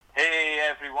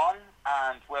everyone,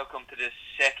 and welcome to this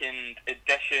second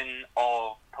edition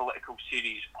of Political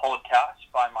Series podcast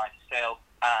by myself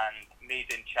and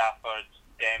Maiden Chafford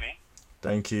Demi.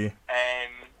 Thank you.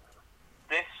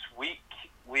 This week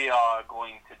we are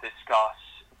going to discuss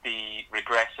the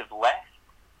regressive left,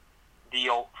 the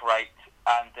alt-right,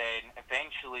 and then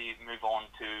eventually move on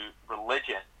to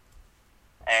religion.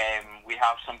 We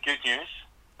have some good news.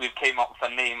 We've came up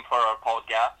with a name for our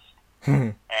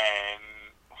podcast.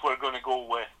 We're going to go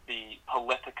with the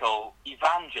political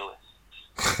evangelists.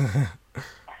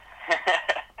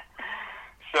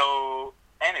 So,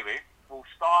 anyway, we'll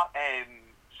start by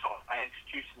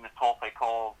introducing the topic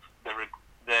of the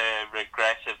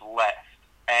regressive left.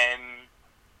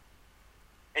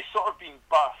 It's sort of been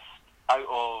birthed out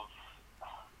of,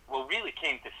 really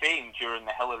came to fame during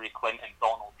the Hillary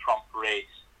Clinton-Donald Trump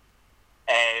race.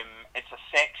 It's a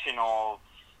section of,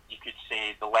 you could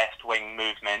say, the left-wing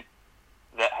movement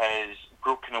that has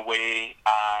broken away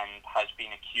and has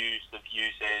been accused of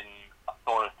using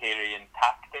authoritarian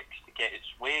tactics to get its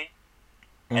way.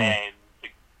 The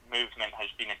movement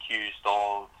has been accused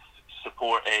of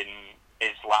supporting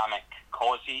Islamic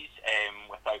causes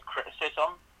without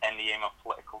criticism in the aim of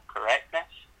political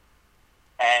correctness.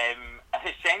 And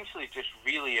essentially just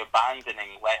really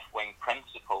abandoning left-wing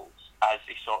principles as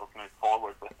they sort of move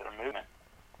forward with their movement.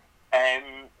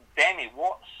 Demi,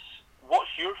 what's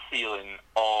your feeling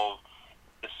of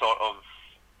the sort of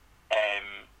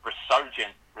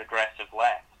resurgent regressive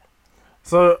left?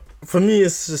 So for me,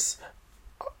 it's just,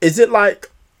 is it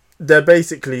like they're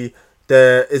basically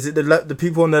the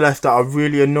people on the left that are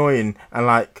really annoying and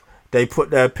like they put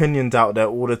their opinions out there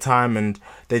all the time and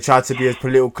they try to be as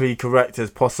politically correct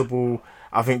as possible?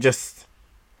 I think just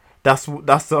that's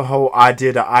the whole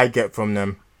idea that I get from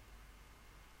them.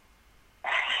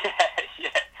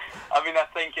 I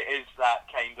think it is that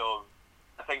kind of,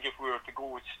 I think if we were to go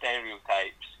with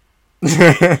stereotypes,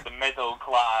 the middle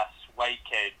class white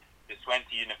kid that's went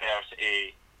to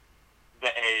university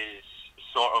that is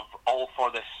sort of all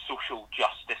for this social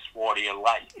justice warrior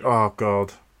life. Oh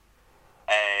God.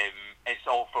 It's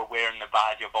all for wearing the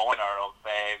badge of honour of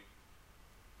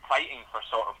fighting for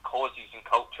sort of causes and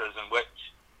cultures in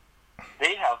which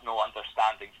they have no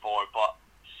understanding for, but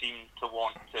seem to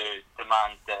want to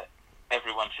demand that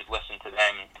everyone should listen to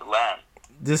them to learn.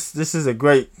 This is a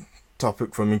great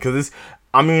topic for me because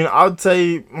I'd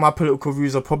say my political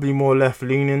views are probably more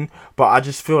left-leaning, but I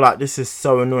just feel like this is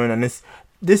so annoying, and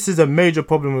this is a major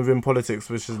problem within politics,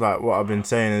 which is like what I've been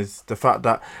saying, is the fact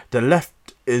that the left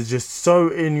is just so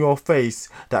in your face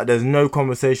that there's no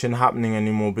conversation happening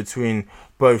anymore between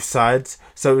both sides.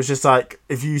 So it's just like,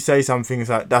 if you say something, it's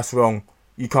like, that's wrong,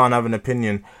 you can't have an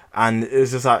opinion. And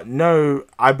it's just like, no,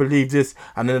 I believe this.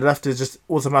 And then the left is just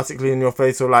automatically in your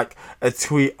face, or like a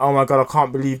tweet, oh my God, I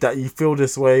can't believe that you feel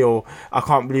this way, or I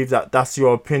can't believe that that's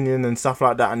your opinion, and stuff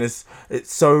like that. And it's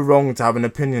so wrong to have an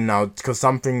opinion now because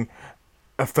something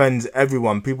offends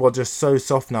everyone. People are just so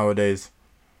soft nowadays.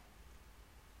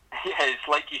 Yeah, it's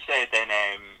like you said in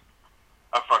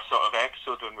our first sort of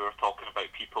episode when we were talking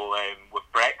about people with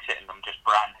Brexit and them just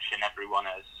brandishing everyone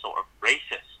as sort of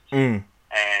racists.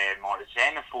 Or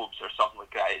xenophobes or something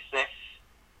like that.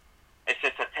 It's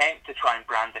this attempt to try and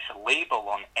brandish a label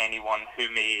on anyone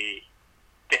who may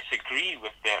disagree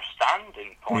with their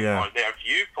standing point or their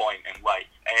viewpoint in life.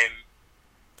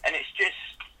 And it's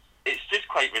just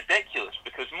quite ridiculous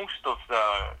because most of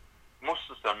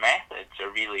their methods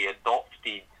are really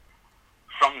adopted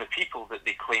from the people that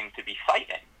they claim to be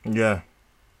fighting. Yeah.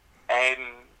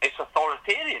 It's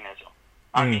authoritarianism.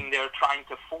 They're trying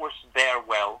to force their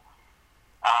will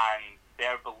and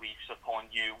their beliefs upon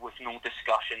you with no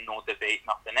discussion, no debate,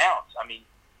 nothing else.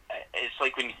 It's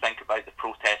like when you think about the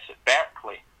protests at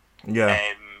Berkeley. Yeah.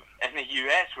 In the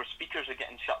US, where speakers are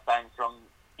getting shut down from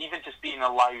even just being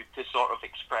allowed to sort of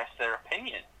express their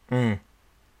opinion.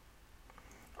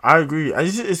 I agree.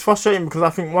 It's frustrating because I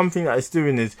think one thing that it's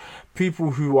doing is people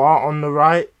who are on the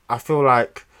right, I feel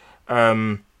like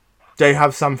they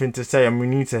have something to say and we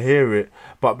need to hear it,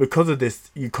 but because of this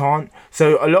you can't.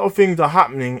 So a lot of things are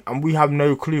happening and we have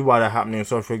no clue why they're happening.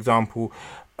 So for example,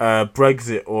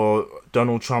 Brexit or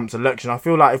Donald Trump's election, I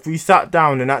feel like if we sat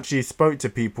down and actually spoke to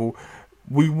people,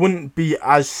 we wouldn't be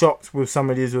as shocked with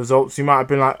some of these results. You might have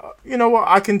been like, you know what,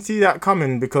 I can see that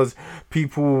coming because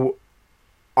people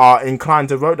are inclined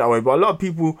to vote that way. But a lot of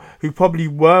people who probably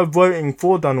were voting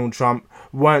for Donald Trump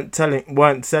weren't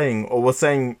saying, or were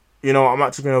saying, you know, I'm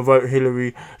actually going to vote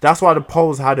Hillary. That's why the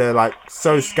polls had her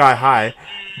so sky high,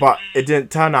 but it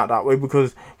didn't turn out that way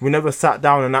because we never sat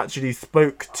down and actually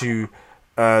spoke to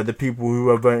the people who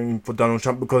were voting for Donald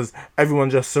Trump because everyone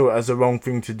just saw it as the wrong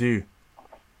thing to do.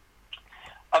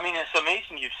 it's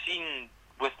amazing you've seen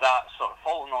with that sort of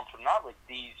following on from that, like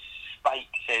these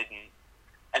spikes in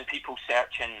people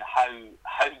searching how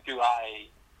do I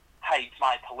hide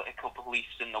my political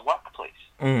beliefs in the workplace?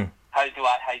 How do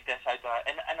I hide this? How do I?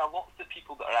 And a lot of the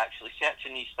people that are actually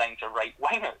searching these things are right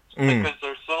wingers because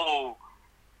they're so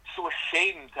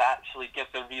ashamed to actually give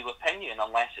their real opinion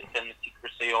unless it's in the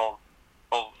secrecy of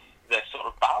the sort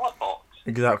of ballot box.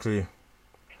 Exactly.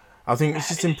 I think it's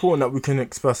just important that we can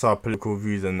express our political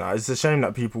views, and it's a shame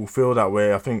that people feel that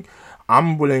way. I think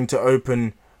I'm willing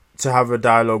to have a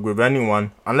dialogue with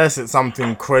anyone, unless it's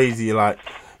something crazy like,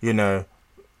 you know,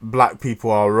 black people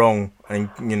are wrong and,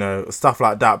 you know, stuff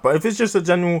like that. But if it's just a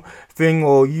general thing,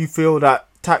 or you feel that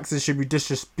taxes should be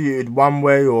distributed one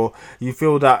way, or you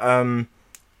feel that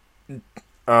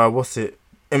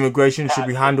immigration should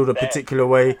be handled a particular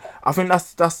way, I think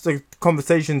that's the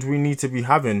conversations we need to be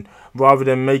having, rather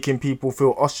than making people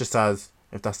feel ostracized,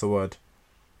 if that's the word.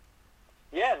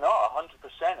 Yeah, no, 100%.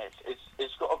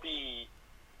 It's got to be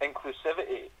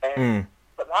inclusivity,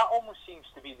 but that almost seems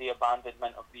to be the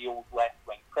abandonment of the old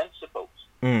left-wing principles.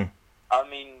 I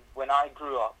mean, when I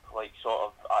grew up,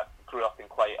 I grew up in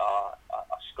quite a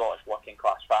Scottish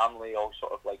working-class family, all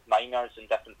sort of like miners and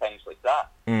different things like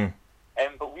that.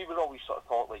 But we were always sort of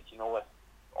taught, like, you know, if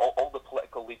all the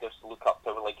political leaders to look up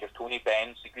to were like your Tony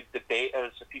Benns, the good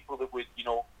debaters, the people that would, you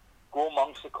know, go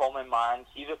amongst the common man,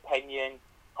 hear opinion,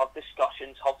 have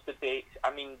discussions, have debates.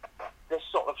 I mean, this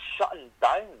sort of shutting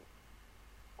down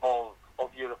of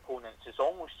your opponents is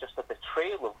almost just a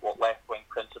betrayal of what left-wing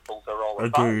principles are all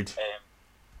Agreed.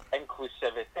 about.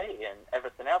 Inclusivity and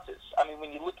everything else. I mean,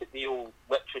 when you look at the old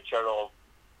literature of,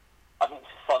 I mean,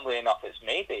 funnily enough, it's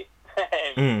maybe.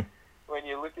 When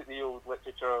you look at the old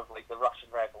literature of, like, the Russian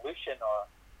Revolution or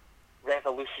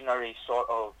revolutionary sort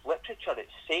of literature,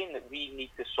 it's saying that we need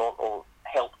to sort of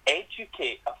help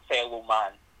educate a fellow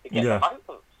man to get them out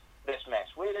of this mess.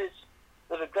 Whereas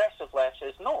the regressive left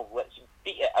says, no, let's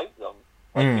beat it out of them,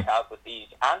 like we have with these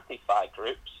anti-fi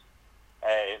groups.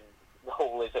 The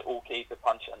whole is it okay to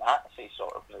punch a Nazi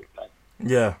sort of movement.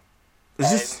 Yeah.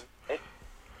 It's just...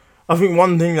 I think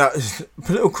one thing that is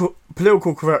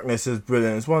political correctness is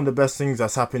brilliant. It's one of the best things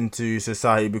that's happened to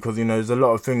society, because, you know, there's a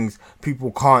lot of things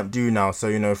people can't do now. So,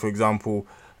 you know, for example,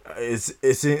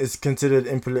 it's considered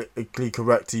impolitically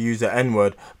correct to use the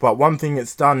N-word. But one thing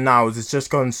it's done now is it's just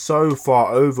gone so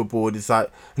far overboard. It's like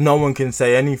no one can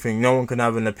say anything. No one can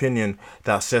have an opinion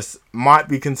that's just might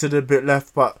be considered a bit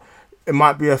left, but it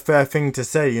might be a fair thing to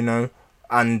say, you know.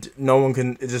 And no one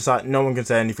can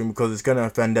say anything because it's going to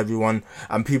offend everyone,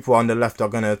 and people on the left are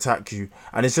going to attack you.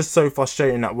 And it's just so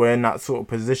frustrating that we're in that sort of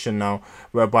position now,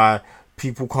 whereby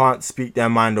people can't speak their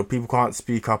mind, or people can't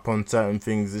speak up on certain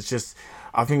things. It's just,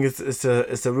 I think it's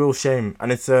a real shame,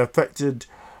 and it's affected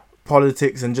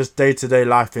politics and just day-to-day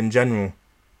life in general.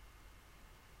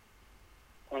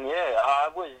 Yeah, I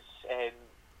was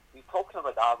talking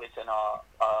about that. I was in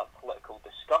a political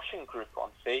discussion group on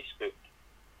Facebook.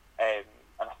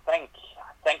 And I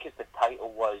think as the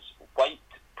title was White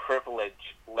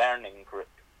Privilege Learning Group.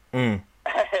 And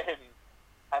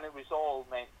it was all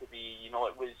meant to be, you know,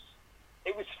 it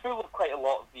was full of quite a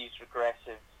lot of these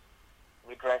regressive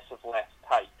left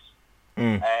types.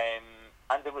 And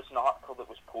there was an article that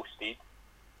was posted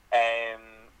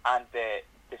and it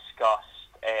discussed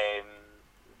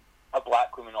a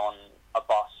black woman on a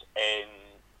bus in,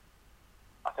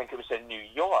 I think it was in New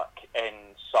York, and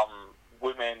some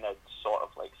woman had sort of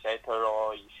like said to her,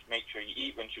 oh, you should make sure you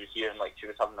eat, when she was hearing like she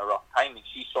was having a rough time, and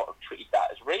she sort of treated that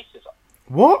as racism.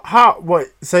 What? How? What?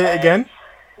 Say it again?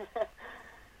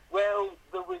 Well,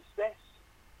 there was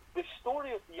the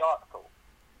story of the article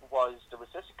was there was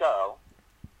this girl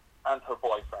and her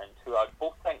boyfriend, who I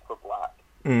both think were black,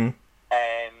 and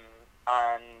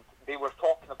they were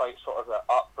talking about sort of their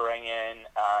upbringing,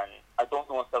 and I don't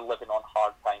know if they're living on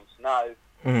hard times now,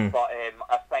 but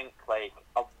I think like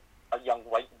a young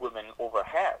white woman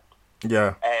overheard.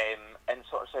 Yeah. And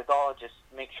sort of said, oh, just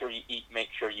make sure you eat, make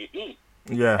sure you eat.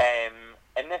 Yeah.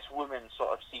 And this woman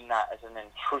sort of seen that as an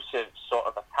intrusive sort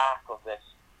of attack of this,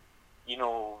 you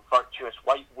know, virtuous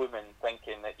white woman,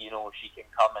 thinking that, you know, she can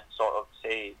come and sort of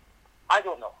say, I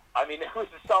don't know. I mean, it was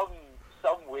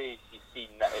some way she's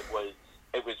seen that it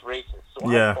was racist. So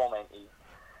I commented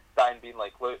that and being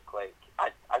like, look, like,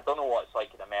 I don't know what it's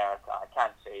like in America. I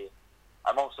can't say.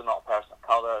 I'm also not a person of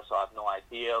colour, so I have no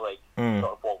idea, like,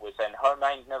 sort of what was in her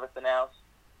mind and everything else.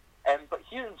 But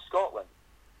here in Scotland,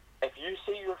 if you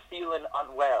say you're feeling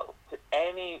unwell to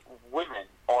any women,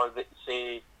 or that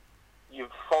say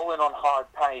you've fallen on hard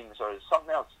times or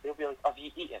something else, they'll be like, have you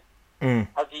eaten?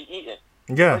 Have you eaten?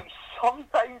 Yeah. Like,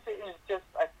 sometimes it is just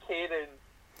a caring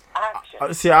action.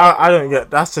 See, I don't get.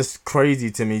 That's just crazy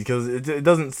to me because it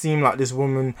doesn't seem like this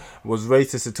woman was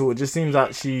racist at all. It just seems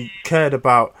like she cared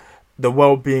about the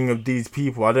well-being of these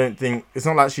people. I don't think it's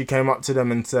not like she came up to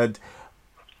them and said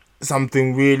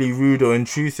something really rude or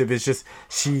intrusive. It's just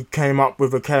she came up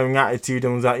with a caring attitude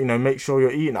and was like, make sure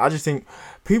you're eating. I just think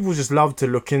people just love to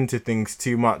look into things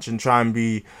too much and try and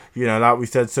be, like we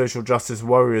said, social justice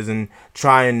warriors and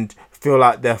try and feel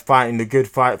like they're fighting the good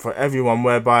fight for everyone,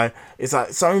 whereby it's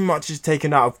like so much is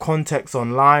taken out of context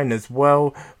online as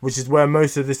well, which is where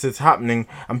most of this is happening,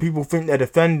 and people think they're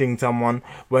defending someone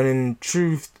when in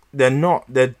truth they're not.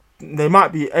 They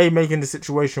might be A, making the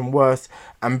situation worse,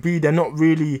 and B, they're not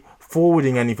really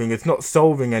forwarding anything. It's not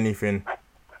solving anything.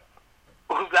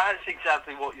 Well, that's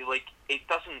exactly what you like. It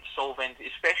doesn't solve anything,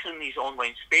 especially in these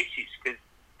online spaces, because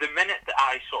the minute that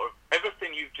I sort of,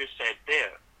 everything you've just said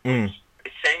there was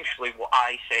essentially what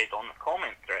I said on the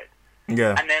comment thread.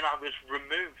 Yeah. And then I was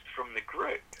removed from the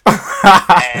group,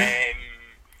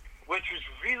 which was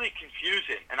really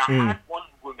confusing. And I had one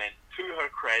woman, to her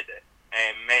credit,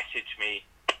 message me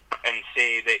and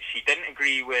say that she didn't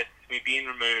agree with me being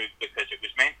removed because it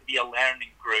was meant to be a learning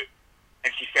group,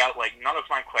 and she felt like none of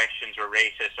my questions were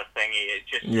racist or thingy. It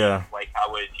just seemed like I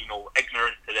was,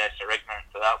 ignorant to this or ignorant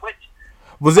to that. Which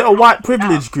was it a white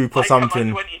privilege group or something?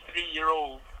 I'm a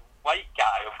 23-year-old white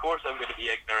guy. Of course, I'm going to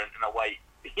be ignorant in a white,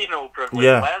 privileged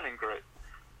learning group.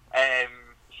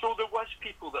 So there was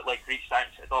people that reached out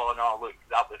and said, "Oh no, look,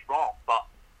 that was wrong," but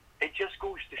it just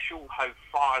goes to show how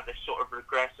far this sort of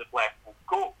regressive left will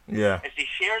go. Yeah. As they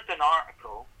shared an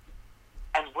article,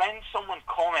 and when someone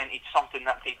commented something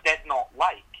that they did not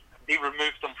like, they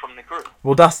removed them from the group.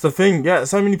 Well, that's the thing. Yeah,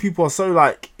 so many people are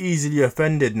so easily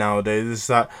offended nowadays. It's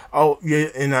like, oh, yeah,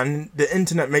 and the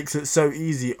internet makes it so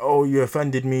easy. Oh, you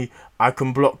offended me, I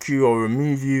can block you or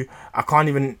remove you. I can't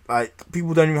even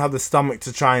people don't even have the stomach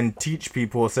to try and teach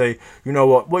people or say, you know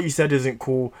what you said isn't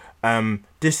cool.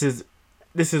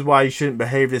 This is why you shouldn't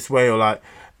behave this way, or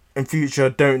in future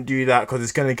don't do that because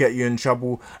it's going to get you in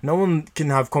trouble. No one can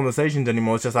have conversations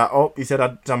anymore. It's just like, oh, you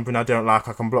said something I don't like,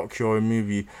 I can block you or remove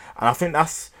you. And I think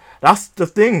that's the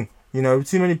thing.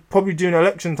 Too many, probably during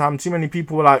election time, too many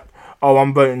people were like, oh,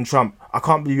 I'm voting Trump, I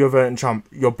can't believe you're voting Trump,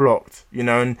 you're blocked,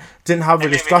 and didn't have a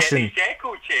discussion. And then we get these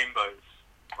echo chambers.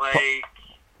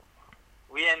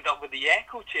 We end up with the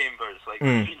echo chambers we've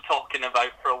been talking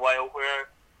about for a while, where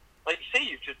say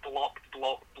you've just blocked.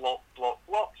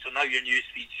 So now your news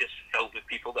feed's just filled with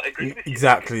people that agree with you.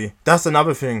 Exactly. That's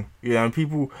another thing.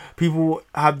 People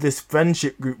have this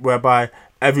friendship group whereby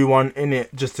everyone in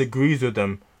it just agrees with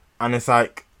them, and it's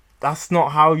like that's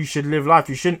not how you should live life.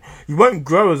 You won't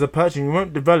grow as a person. You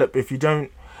won't develop if you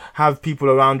don't have people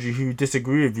around you who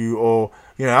disagree with you, or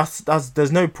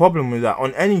there's no problem with that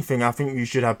on anything. I think you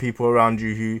should have people around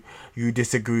you who you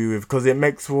disagree with, because it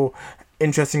makes for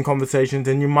interesting conversations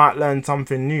and you might learn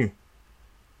something new.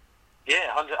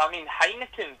 Yeah, I mean,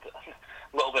 Heineken,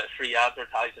 a little bit of free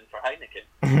advertising for Heineken,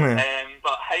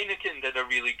 but Heineken did a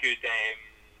really good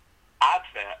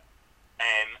advert,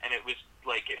 and it was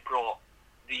it brought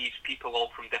these people all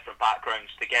from different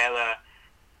backgrounds together,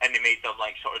 and they made them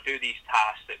sort of do these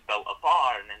tasks that built a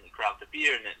bar, and then they grabbed a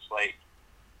beer, and it's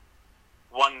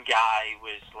one guy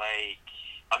was a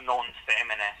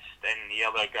non-feminist, and the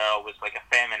other girl was a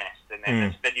feminist, and then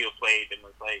this video played and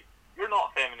was you're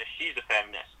not a feminist, she's a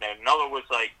feminist. Now another was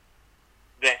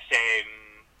this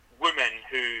woman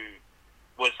who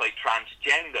was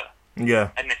transgender,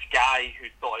 and this guy who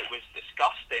thought it was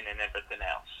disgusting and everything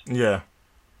else.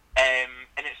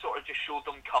 And it sort of just showed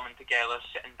them coming together,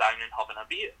 sitting down and having a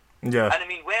beer. And I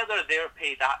mean, whether they're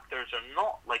paid actors or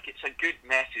not, it's a good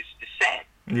message to send.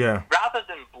 Rather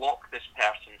than block this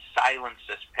person, silence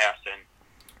this person,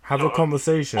 have a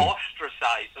conversation,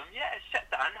 ostracize them. Sit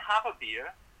down, have a beer.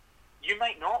 You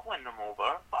might not win them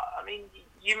over, but I mean,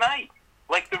 you might.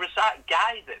 There was that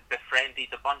guy that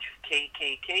befriended a bunch of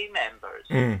KKK members.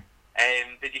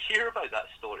 Did you hear about that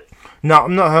story? No,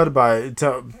 I've not heard about it.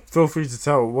 Feel free to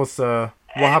tell. What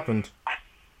happened?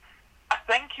 I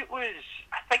think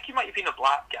he might have been a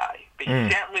black guy, but he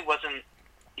certainly wasn't.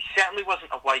 He certainly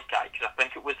wasn't a white guy, because I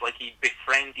think it was he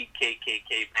befriended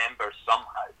KKK members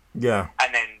somehow.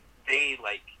 And then they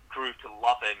grew to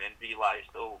love him and realized,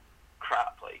 oh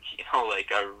crap,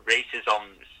 our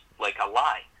racism's a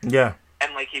lie.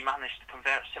 And he managed to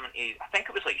convert 70. I think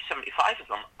it was 75 of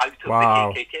them out of the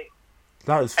KKK.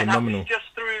 That is phenomenal. And that was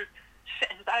just through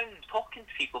sitting down and talking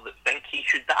to people that think he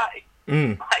should die.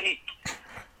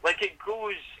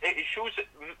 It shows that,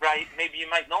 right, maybe you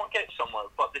might not get somewhere,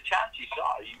 but the chances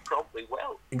are you probably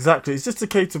will. Exactly. It's just a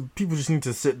case of people just need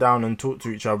to sit down and talk to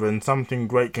each other, and something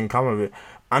great can come of it.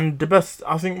 And the best,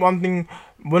 I think one thing,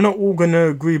 we're not all going to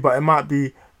agree, but it might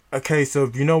be a case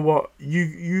of, you know what,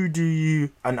 you do you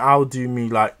and I'll do me.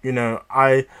 Like, you know,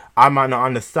 I might not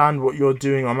understand what you're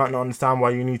doing. I might not understand why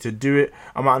you need to do it.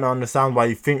 I might not understand why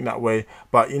you think that way.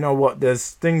 But you know what,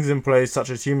 there's things in place such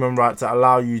as human rights that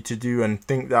allow you to do and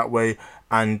think that way.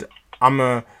 And I'm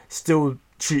going to still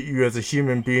treat you as a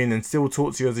human being and still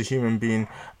talk to you as a human being.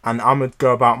 And I'm going to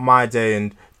go about my day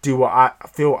and do what I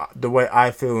feel the way I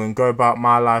feel and go about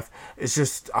my life. It's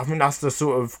just, I think that's the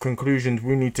sort of conclusions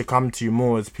we need to come to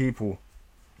more as people.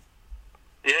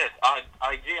 Yeah, I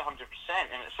agree 100%,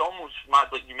 and it's almost mad,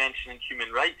 like you mentioning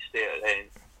human rights there,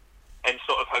 and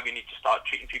sort of how we need to start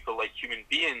treating people like human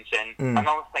beings. And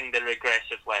another thing the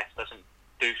regressive left doesn't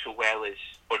do so well is,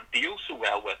 or deal so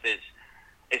well with,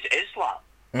 is Islam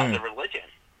as a religion.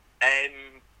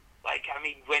 Like, I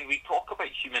mean, when we talk about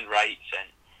human rights and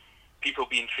people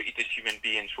being treated as human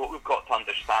beings, what we've got to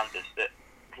understand is that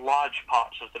large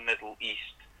parts of the Middle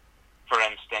East, for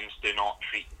instance, do not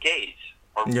treat gays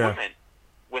or women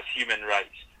with human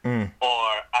rights or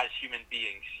as human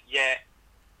beings. Yet,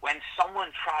 when someone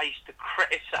tries to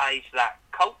criticize that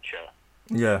culture,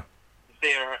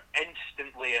 they're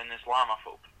instantly an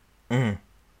Islamophobe.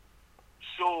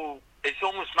 So it's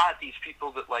almost mad, these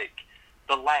people that, like,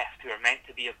 the left, who are meant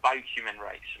to be about human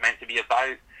rights, meant to be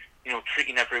about, you know,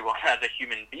 treating everyone as a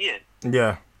human being,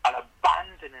 are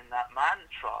abandoning that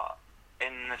mantra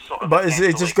in the sort of... But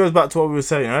it just goes back to what we were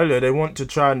saying earlier. They want to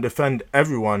try and defend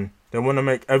everyone. They want to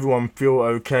make everyone feel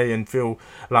okay and feel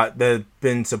like they've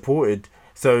been supported.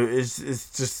 So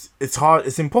it's hard.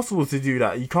 It's impossible to do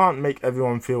that. You can't make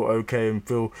everyone feel okay and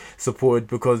feel supported,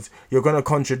 because you're going to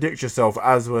contradict yourself,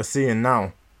 as we're seeing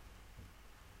now.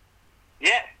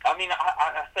 Yeah, I mean,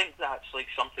 I think that's like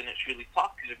something that's really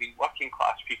tough, because I mean, working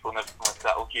class people and everything like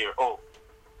that will hear, oh,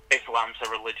 Islam's a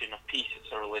religion of peace,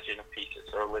 it's a religion of peace,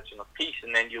 it's a religion of peace,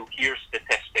 and then you'll hear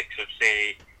statistics of,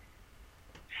 say,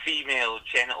 female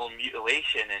genital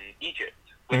mutilation in Egypt,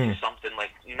 which is something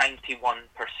like 91%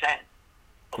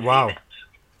 of females.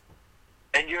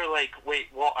 And you're like, wait,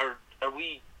 what are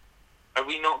we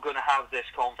not going to have this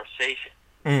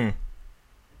conversation?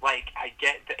 Like, I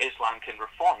get that Islam can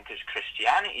reform, because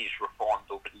Christianity's reformed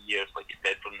over the years, like it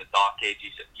did from the Dark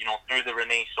Ages, and, you know, through the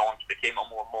Renaissance became a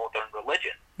more modern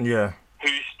religion. Yeah.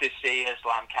 Who's to say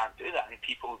Islam can't do that? And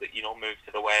people that, you know, move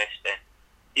to the West and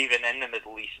even in the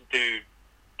Middle East do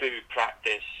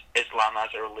practice Islam as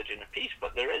a religion of peace,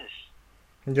 but there is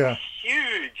a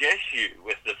huge issue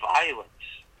with the violence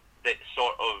that's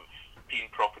sort of being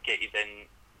propagated in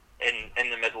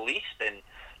the Middle East and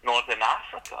Northern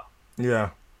Africa. Yeah.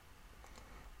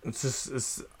 It's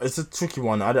just it's a tricky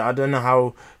one. I don't know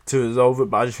how to resolve it,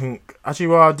 but I just think, actually,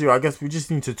 what I'll do, I guess we just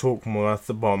need to talk more. That's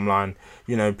the bottom line.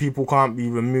 You know, people can't be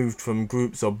removed from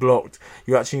groups or blocked.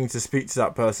 You actually need to speak to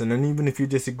that person, and even if you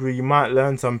disagree, you might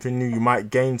learn something new. You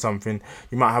might gain something.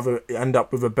 You might end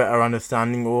up with a better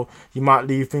understanding, or you might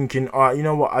leave thinking, all right, you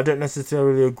know what, I don't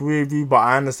necessarily agree with you, but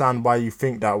I understand why you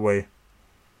think that way.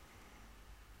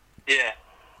 Yeah.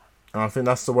 And I think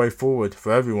that's the way forward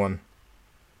for everyone.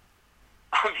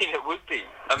 I mean, it would be.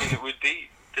 It would be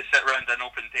to sit around an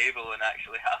open table and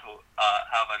actually have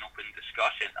an open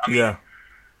discussion. I mean,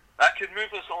 that could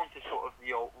move us on to sort of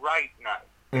the alt-right now.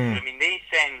 I mean, they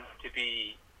tend to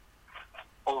be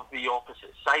of the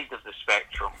opposite side of the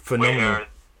spectrum, where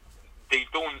they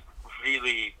don't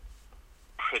really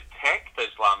protect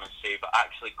Islam, as say, but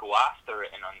actually go after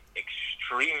it in an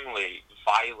extremely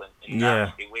violent and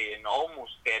nasty way, and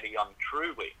almost very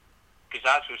untrue way. Because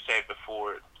as we said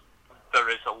before, there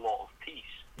is a lot of peace.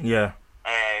 Yeah.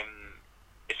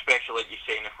 Especially, like you're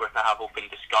saying, if we're to have open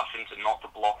discussions and not to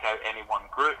block out any one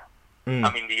group. I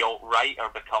mean, the alt-right are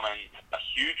becoming a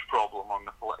huge problem on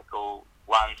the political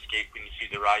landscape when you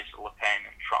see the rise of Le Pen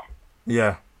and Trump.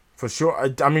 Yeah, for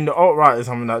sure. I mean, the alt-right is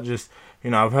something that just,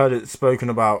 you know, I've heard it spoken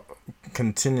about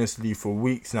continuously for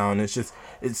weeks now, and it's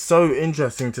so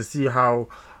interesting to see how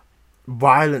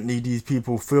violently these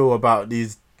people feel about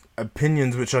these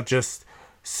opinions, which are just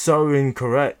so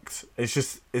incorrect.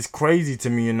 It's crazy to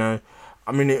me, you know.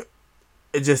 I mean,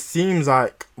 it just seems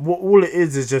like all it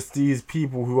is just these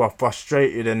people who are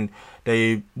frustrated and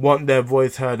they want their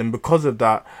voice heard, and because of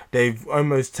that, they've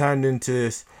almost turned into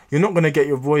this. You're not gonna get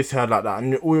your voice heard like that,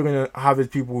 and all you're gonna have is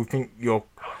people who think your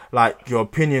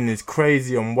opinion is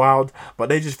crazy and wild, but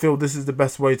they just feel this is the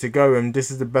best way to go, and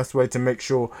this is the best way to make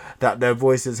sure that their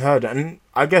voice is heard. And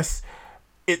I guess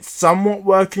it's somewhat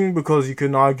working, because you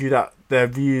can argue that their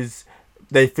views,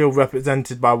 they feel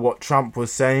represented by what Trump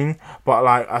was saying, but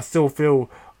like, I still feel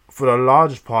for the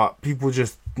large part, people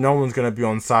just, no one's going to be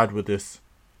on side with this.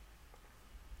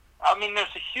 I mean,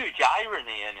 there's a huge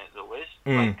irony in it, though,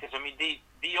 because I mean,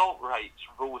 the alt-rights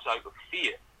rose out of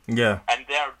fear. Yeah. And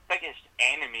their biggest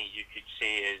enemy, you could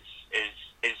say, is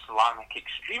Islamic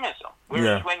extremism.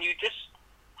 Whereas when you just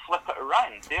flip it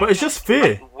around, but it's just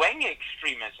fear. Right-wing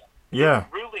extremism. Yeah.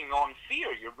 You're ruling on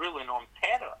fear. You're ruling on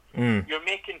terror. You're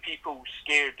making people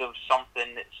scared of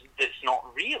something that's not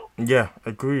real. Yeah,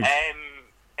 agreed.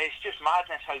 It's just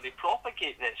madness how they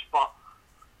propagate this, but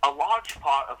a large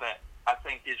part of it, I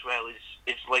think, as well,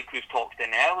 is like we've talked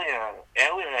in earlier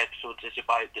episodes, is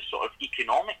about the sort of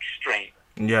economic strain.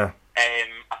 Yeah.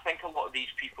 I think a lot of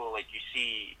these people, like you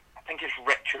see, I think it's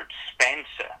Richard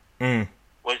Spencer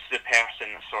was the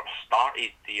person that sort of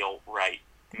started the alt-right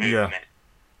movement.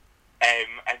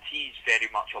 And he's very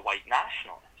much a white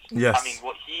nationalist. Yes. I mean,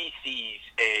 what he sees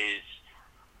is,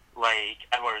 like,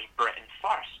 ours Britain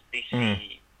first. They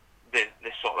see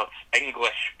the sort of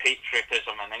English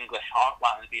patriotism and English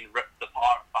heartland being ripped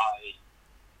apart by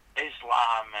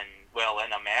Islam, and, well,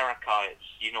 in America, it's,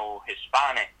 you know,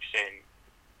 Hispanics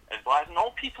and blacks, and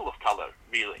all people of colour,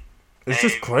 really. It's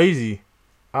just crazy.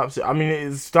 Absolutely. I mean,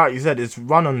 it's like you said, it's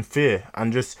run on fear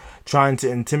and just trying to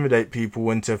intimidate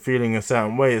people into feeling a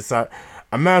certain way. It's like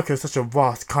America is such a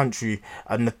vast country,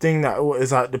 and the thing that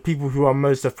is like the people who are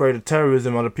most afraid of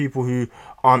terrorism are the people who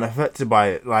aren't affected by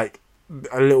it. Like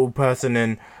a little person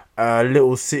in a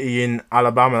little city in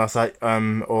Alabama that's like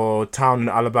or town in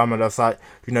Alabama that's like,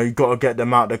 you know, you got to get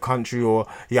them out of the country, or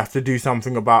you have to do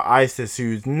something about ISIS,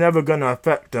 who's never going to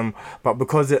affect them, but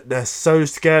because they're so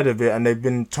scared of it and they've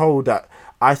been told that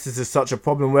ISIS is such a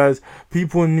problem, whereas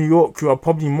people in New York who are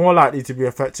probably more likely to be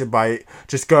affected by it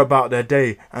just go about their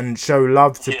day and show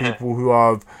love to people who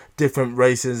are of different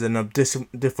races and of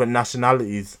different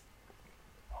nationalities.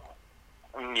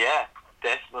 Yeah,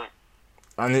 definitely.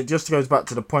 And it just goes back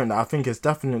to the point that I think it's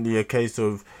definitely a case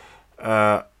of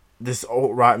this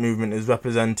alt-right movement is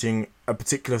representing a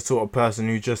particular sort of person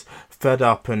who's just fed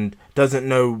up and doesn't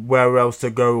know where else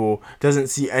to go, or doesn't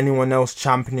see anyone else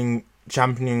championing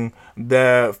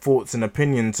their thoughts and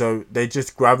opinions, so they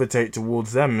just gravitate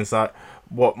towards them. It's like,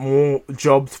 what, more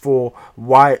jobs for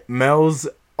white males?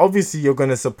 Obviously you're going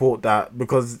to support that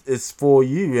because it's for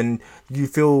you and you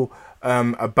feel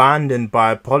abandoned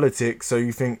by politics, so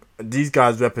you think these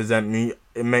guys represent me,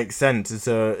 it makes sense, it's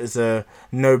a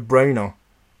no-brainer.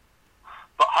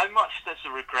 But how much does the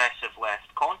regressive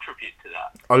left contribute to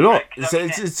that? A lot. Right,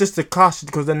 It's just a clash,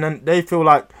 because then they feel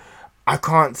like, I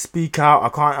can't speak out, I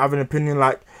can't have an opinion.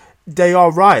 Like, they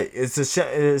are right. It's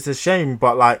a shame,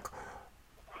 but like.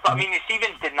 But I mean, it's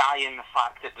even denying the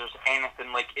fact that there's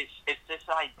anything, like, it's this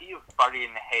idea of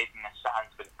burying the head in the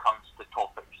sand when it comes to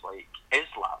topics like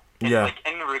Islam. It's like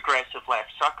in the regressive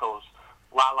left circles,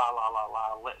 la la la la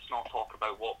la. Let's not talk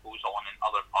about what goes on in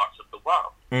other parts of the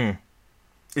world.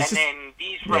 Then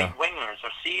these right wingers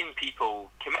are seeing people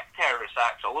commit terrorist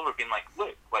acts all over, being like,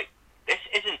 look, like, this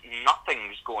isn't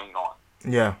nothing's going on.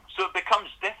 Yeah. So it becomes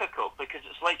difficult because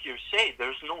it's like you say,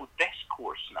 there's no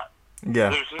discourse now. Yeah.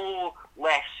 There's no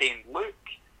left saying, look,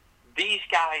 these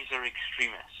guys are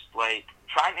extremists. Like,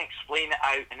 trying to explain it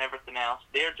out and everything else.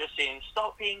 They're just saying,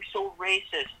 stop being so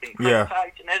racist and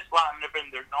criticizing Islam and everything.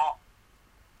 They're not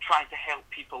trying to help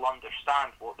people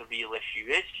understand what the real issue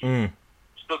is.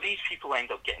 So these people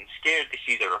end up getting scared. They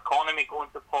see their economy going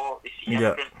to pot. They see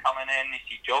immigrants coming in. They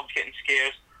see jobs getting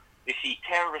scarce. They see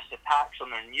terrorist attacks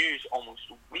on their news almost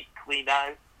weekly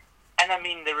now. And I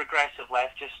mean, the regressive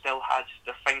left just still has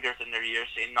their fingers in their ears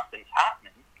saying nothing's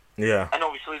happening. Yeah. And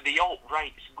obviously the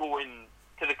alt-right's going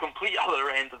to the complete other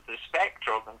end of the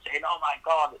spectrum and saying, oh my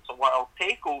God, it's a world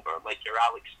takeover, like your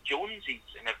Alex Jonesies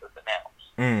and everything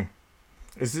else.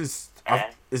 It's just,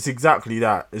 it's exactly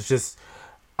that. It's just,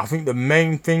 I think the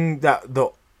main thing that the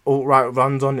alt-right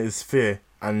runs on is fear.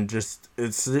 And just,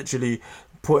 it's literally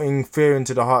putting fear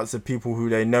into the hearts of people who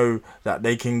they know that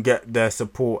they can get their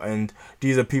support, and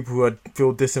these are people who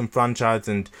feel disenfranchised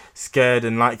and scared,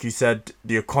 and like you said,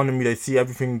 the economy, they see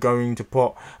everything going to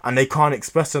pot and they can't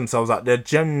express themselves. Like, they're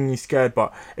genuinely scared,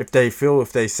 but if they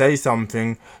say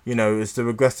something, you know, it's the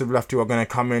regressive left who are going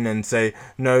to come in and say,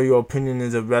 no, your opinion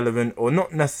is irrelevant, or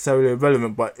not necessarily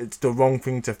irrelevant, but it's the wrong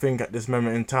thing to think at this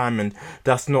moment in time, and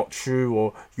that's not true,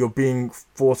 or you're being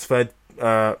force-fed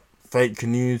fake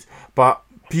news. But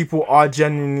people are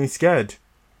genuinely scared.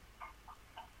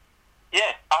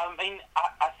 Yeah, I mean,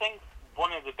 I think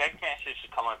one of the big messages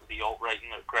to come out of the alt-right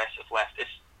and the aggressive left is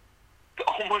to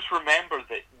almost remember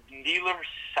that neither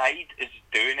side is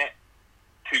doing it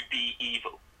to be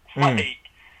evil. Like,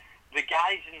 the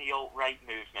guys in the alt-right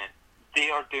movement, they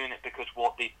are doing it because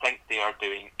what they think they are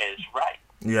doing is right.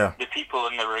 Yeah. The people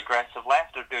in the regressive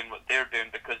left are doing what they're doing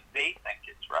because they think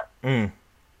it's right.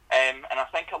 And I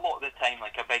think a lot of the time,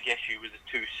 like, a big issue with the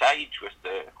two sides, with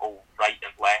the whole right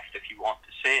and left, if you want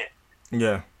to say it,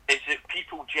 Yeah. is that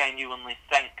people genuinely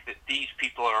think that these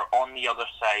people are on the other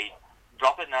side,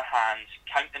 rubbing their hands,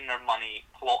 counting their money,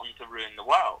 plotting to ruin the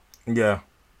world. Yeah.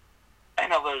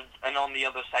 And on the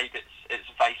other side, it's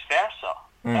vice versa.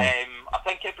 I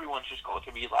think everyone's just got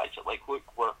to realise that, like, look,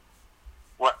 we're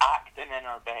acting in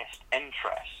our best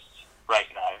interests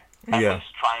right now, and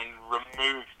let's try and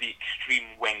remove the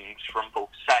extreme wings from both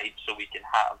sides so we can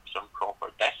have some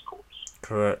proper discourse.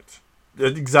 Correct.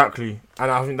 Exactly.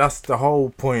 And I think that's the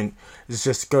whole point. It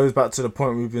just goes back to the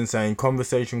point we've been saying: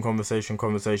 conversation.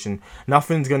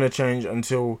 Nothing's going to change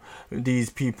until these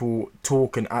people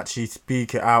talk and actually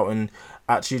speak it out and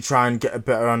actually try and get a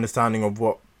better understanding of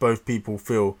what both people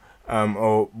feel,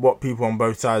 or what people on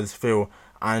both sides feel.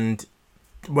 And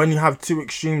when you have two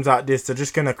extremes like this, they're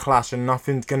just going to clash and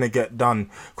nothing's going to get done,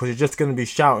 because you're just going to be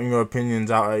shouting your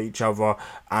opinions out at each other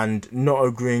and not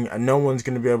agreeing, and no one's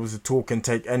going to be able to talk and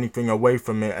take anything away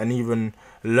from it and even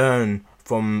learn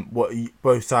from what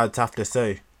both sides have to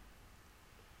say.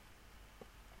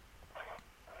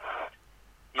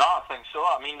 No, I think so.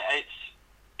 I mean,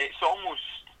 it's almost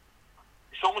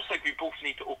like we both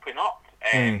need to open up,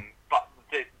 but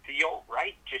the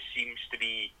alt-right just seems to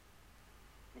be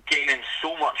gaining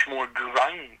so much more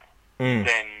ground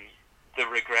than the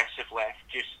regressive left,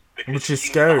 just because which is it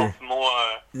seems scary. to have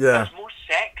more, there's more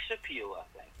sex appeal, I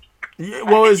think. Yeah,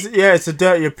 well, it's a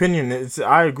dirty opinion.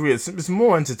 I agree. It's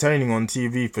more entertaining on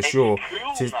TV for sure.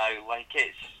 It's cool now. Like,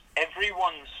 it's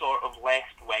everyone's sort of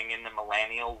left wing in the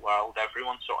millennial world.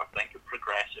 Everyone's sort of thinking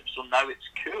progressive. So now it's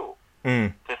cool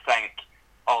to think,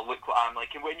 oh, look what I'm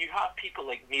like. And when you have people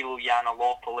like Milo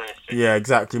Yiannopoulos, yeah,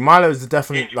 exactly. Milo's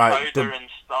definitely like Crowder and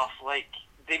stuff, like,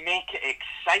 they make it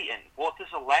exciting. What does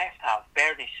the left have?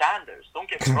 Bernie Sanders. Don't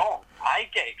get me wrong. I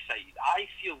get excited. I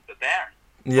feel the burn.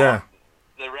 Yeah.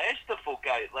 But the rest of the folk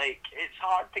out, like, it's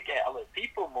hard to get other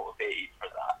people motivated for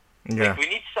that. Yeah. Like, we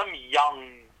need some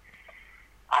young,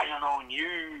 I don't know,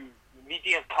 new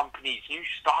media companies, new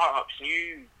startups,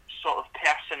 new sort of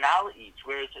personalities,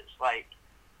 whereas it's like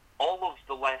all of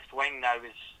the left wing now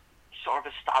is sort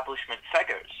of establishment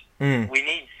figures.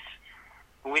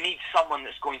 We need someone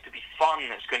that's going to be fun,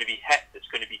 that's going to be hip, that's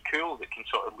going to be cool, that can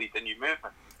sort of lead the new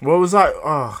movement. What was that?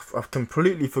 Oh, I've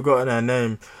completely forgotten her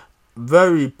name.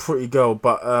 Very pretty girl,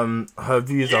 but her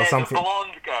views are something. The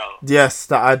blonde girl. Yes,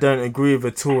 that I don't agree with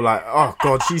at all. Like, oh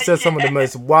god, she said some of the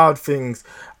most wild things.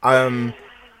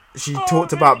 She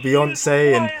talked about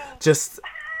Beyonce and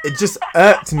it just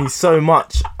irked me so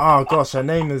much. Oh gosh, her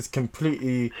name has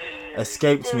completely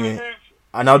escaped me,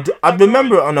 and I'd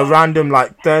remember it on a random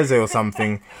like Thursday or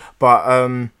something.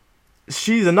 But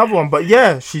she's another one. But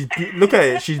yeah, look at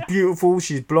it. She's beautiful.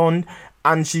 She's blonde.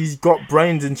 And she's got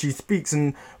brains and she speaks.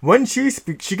 And when she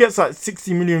speaks, she gets like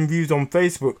 60 million views on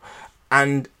Facebook.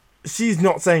 And she's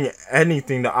not saying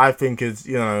anything that I think is,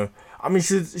 I mean,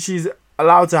 she's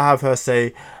allowed to have her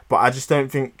say. But I just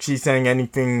don't think she's saying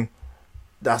anything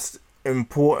that's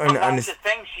important. But and that's the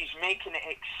thing, she's making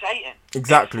it exciting.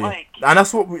 Exactly. And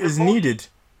that's what is needed.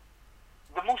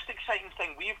 The most exciting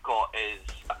thing we've got is,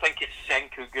 I think it's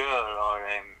Senku Gur, or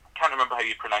I can't remember how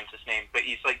you pronounce his name, but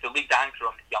he's like the lead anchor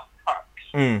on the Young Turks.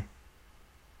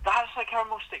 That's like our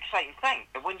most exciting thing.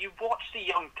 And when you watch the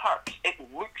Young Turks, it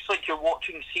looks like you're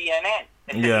watching CNN.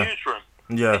 It's a newsroom.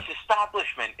 Yeah. It's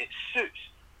establishment. It's suits.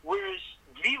 Whereas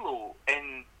Milo,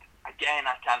 and again,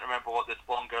 I can't remember what this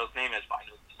blonde girl's name is, but I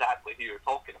know exactly who you're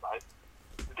talking about.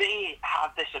 They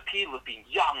have this appeal of being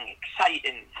young,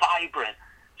 exciting, vibrant,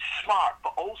 smart,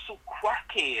 but also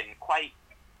quirky and quite,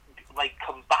 like,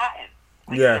 combatant.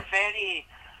 Like, they're very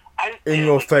out there. In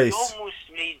your like, face.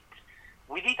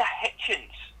 We need a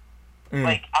Hitchens.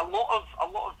 Like, a lot of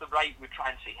the right would try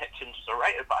and say Hitchens was a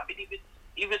writer, but I mean,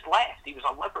 he was left. He was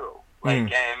a liberal.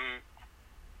 Like,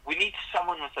 we need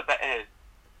someone with a bit of,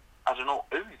 I don't know,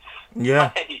 oomph.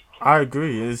 Yeah, like, I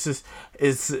agree. And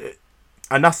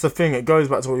that's the thing. It goes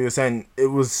back to what you were saying.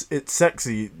 It's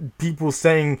sexy. People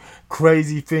saying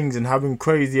crazy things and having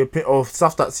crazy or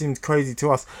stuff that seems crazy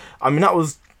to us. I mean, that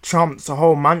was Trump's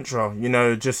whole mantra.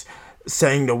 Just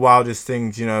saying the wildest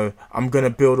things. I'm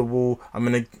gonna build a wall. I'm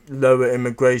gonna lower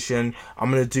immigration. I'm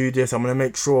gonna do this. I'm gonna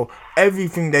make sure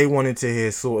everything they wanted to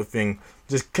hear, sort of thing.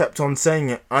 Just kept on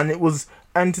saying it, and it was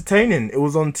entertaining. It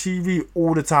was on TV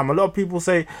all the time. A lot of people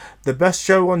say the best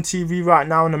show on TV right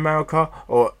now in America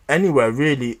or anywhere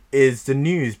really is the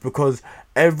news, because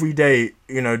every day,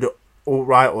 the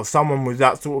alt-right or someone with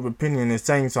that sort of opinion is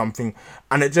saying something,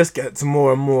 and it just gets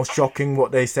more and more shocking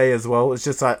what they say as well. It's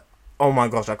just like, oh my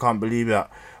gosh, I can't believe that.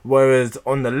 Whereas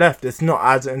on the left, it's not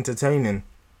as entertaining.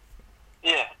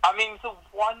 Yeah, I mean, the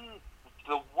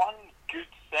one good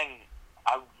thing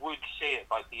I would say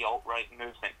about the alt-right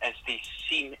movement is they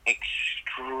seem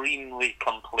extremely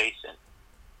complacent.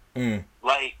 Mm.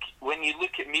 Like, when you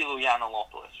look at Milo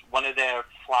Yiannopoulos, one of their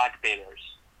flag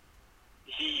bearers,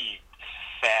 he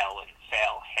fell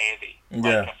heavy,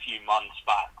 like a few months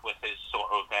back with his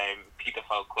sort of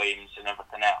paedophile claims and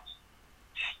everything else.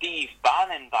 Steve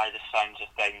Bannon, by the sounds of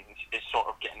things, is sort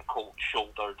of getting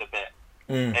cold-shouldered a bit.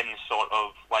 And sort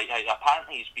of, like,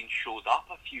 apparently he's been showed up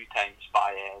a few times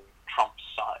by Trump's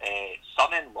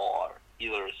son-in-law, or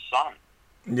either his son.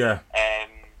 Yeah.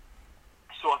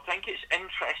 So I think it's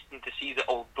interesting to see that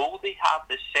although they have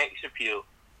this sex appeal,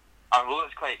 although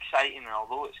it's quite exciting, and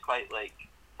although it's quite, like,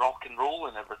 rock and roll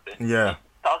and everything, yeah, it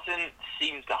doesn't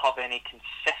seem to have any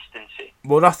consistency.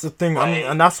 Well, that's the thing. I mean,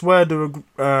 and that's where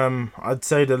I'd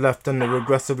say the left and the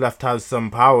regressive left has some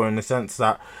power, in the sense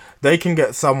that they can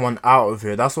get someone out of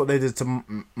here. That's what they did to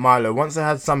Milo. Once they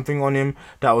had something on him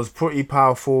that was pretty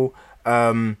powerful,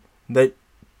 they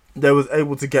was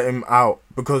able to get him out,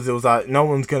 because it was like, no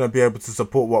one's going to be able to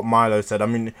support what Milo said. I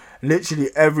mean,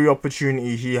 literally every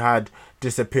opportunity he had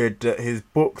disappeared. His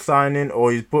book signing,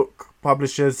 or his book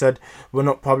publishers said, we're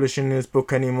not publishing this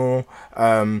book anymore.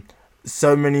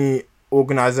 So many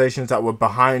organizations that were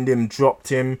behind him dropped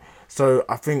him. So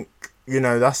I think,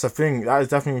 that's the thing. That is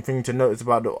definitely a thing to notice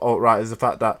about the alt-right, is the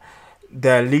fact that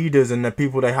their leaders and the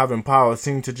people they have in power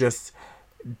seem to just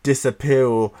disappear,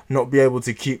 or not be able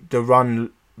to keep the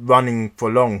running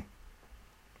for long.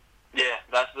 Yeah,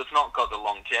 they've not got the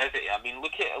longevity. I mean,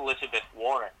 look at Elizabeth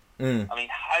Warren. I mean,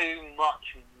 how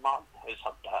much mud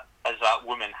has that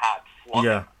woman had flooding?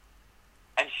 Yeah.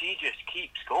 And she just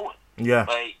keeps going. Yeah.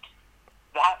 Like,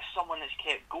 that's someone that's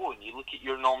kept going. You look at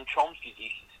your Noam Chomsky,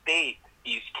 he's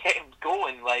kept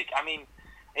going. Like, I mean,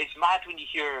 it's mad when you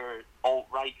hear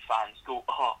alt-right fans go,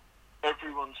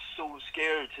 everyone's so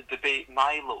scared to debate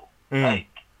Milo. Like,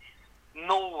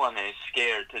 no one is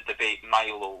scared to debate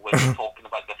Milo when you're talking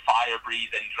about the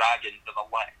fire-breathing dragon to the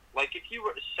left. Like, if you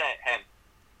were to set him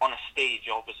on a stage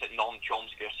opposite Noam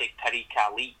Chomsky, or say Tariq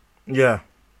Ali,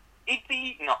 he'd be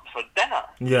eaten up for dinner.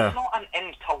 Yeah. He's not an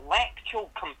intellectual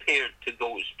compared to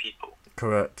those people.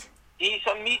 Correct. He's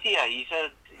a media.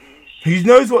 He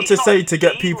knows what to say to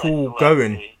get people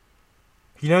going.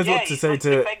 He knows what to say like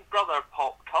to... Big Brother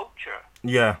pop culture.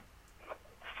 Yeah.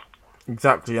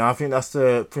 Exactly, and I think that's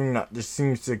the thing that just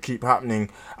seems to keep happening.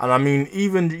 And I mean,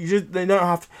 they don't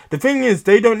have. The thing is,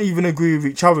 they don't even agree with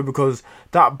each other, because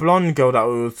that blonde girl that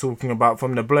we were talking about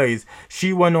from The Blaze,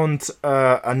 she went on to,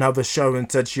 another show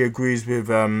and said she agrees with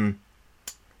abortion.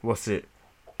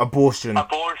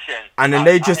 And then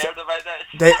they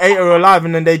ate her alive,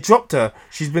 and then they dropped her.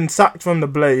 She's been sacked from The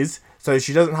Blaze, so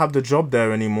she doesn't have the job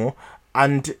there anymore.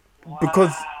 And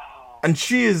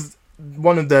she is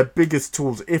one of their biggest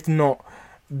tools, if not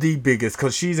the biggest,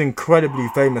 because she's incredibly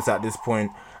famous at this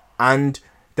point, and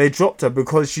they dropped her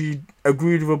because she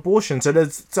agreed with abortion. So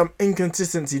there's some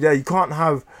inconsistency there. You can't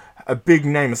have a big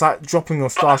name. It's like dropping a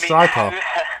star striker.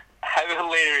 How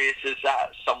hilarious is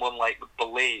that? Someone like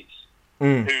Blaze,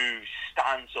 who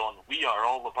stands on, we are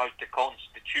all about the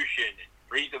Constitution and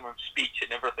freedom of speech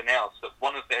and everything else, that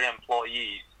one of their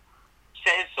employees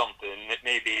says something that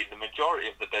maybe the majority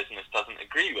of the business doesn't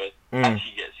agree with, and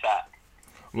she gets sacked.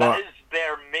 That is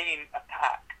their main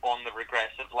attack on the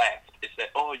regressive left, is that,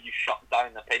 you shut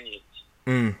down opinions.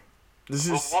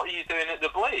 What are you doing at The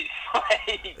Blaze?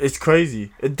 It's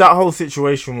crazy. That whole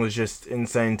situation was just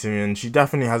insane to me, and she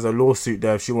definitely has a lawsuit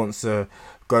there if she wants to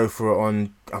go for it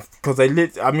on, because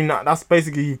that's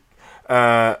basically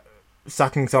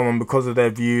sacking someone because of their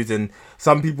views, and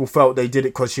some people felt they did it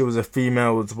because she was a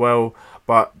female as well.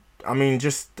 But I mean,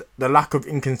 just the lack of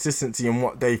inconsistency in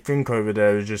what they think over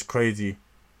there is just crazy.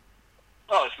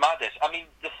 Oh, it's madness. I mean,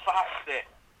 the fact that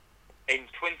in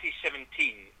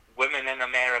 2017 women in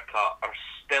America are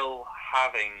still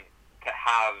having to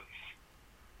have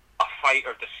a fight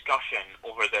or discussion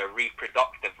over their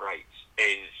reproductive rights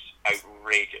is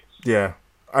outrageous. Yeah.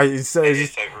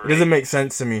 It doesn't make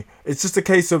sense to me. It's just a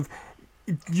case of,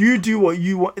 you do what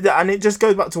you want, and it just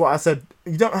goes back to what I said.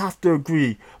 You don't have to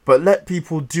agree, but let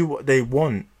people do what they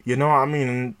want. You know what I mean?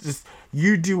 And just,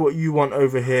 you do what you want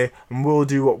over here, and we'll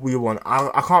do what we want.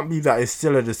 I can't believe that it's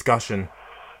still a discussion.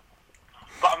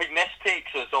 But I mean, this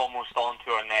takes us almost on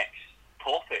to our next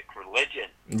topic, religion.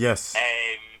 Yes.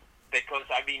 Because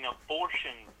I mean,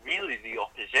 abortion, really the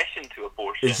opposition to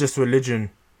abortion, it's just religion.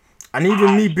 And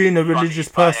even me being a religious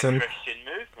person, Christian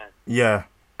movement. Yeah.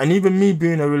 And even me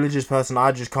being a religious person,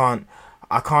 I've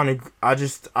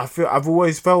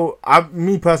always felt,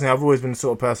 me personally, I've always been the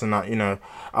sort of person that,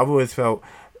 I've always felt,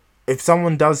 if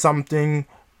someone does something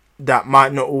that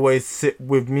might not always sit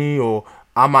with me, or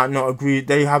I might not agree.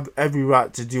 They have every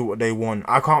right to do what they want.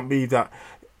 I can't believe that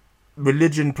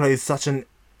religion plays such an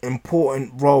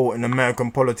important role in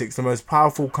American politics. The most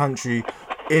powerful country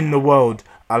in the world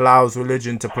allows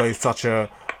religion to play such a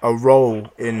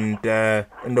role in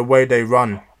the way they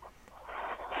run.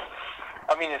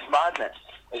 I mean, it's madness.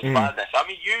 It's madness. I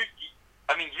mean, you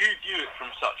view it from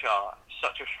such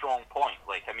a strong point.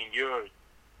 Like, I mean, you're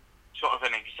sort of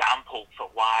an example for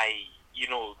why, you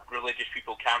know, religious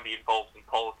people can be involved in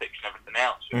politics and everything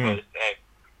else. Because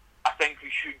I think we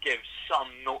should give some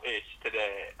notice to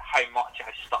how much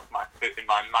I stuck my foot in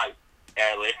my mouth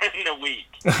earlier in the week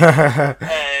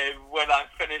when I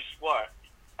finished work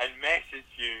and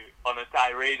messaged you on a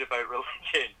tirade about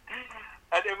religion.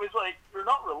 And it was like, you're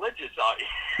not religious, are you?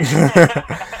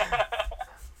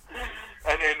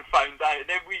 And then found out. And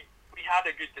then we had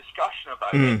a good discussion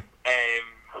about it.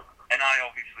 And I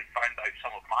obviously found out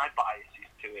some of my biases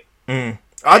to it.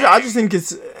 I just think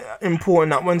it's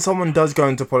important that when someone does go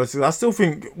into politics, I still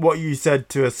think what you said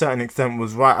to a certain extent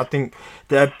was right. I think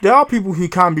there are people who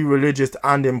can be religious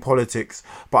and in politics,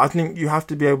 but I think you have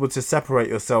to be able to separate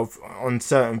yourself on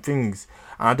certain things.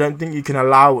 And I don't think you can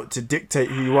allow it to dictate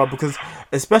who you are, because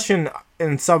especially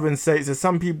in southern states, there's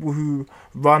some people who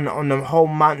run on the whole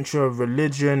mantra of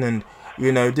religion and,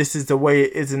 you know, this is the way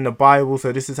it is in the Bible,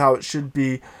 so this is how it should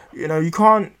be. You know, you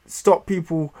can't stop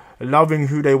people loving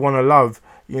who they want to love,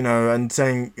 you know, and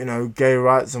saying, you know, gay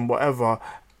rights and whatever.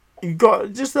 You got to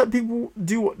just let people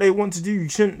do what they want to do. You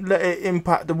shouldn't let it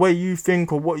impact the way you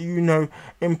think or what you know,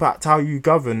 impact how you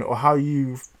govern or how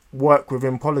you work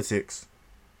within politics.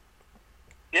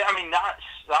 Yeah, I mean,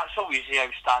 that's always the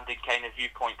outstanding kind of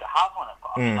viewpoint to have on it.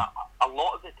 But I mean, a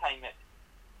lot of the time,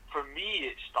 for me,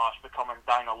 it starts becoming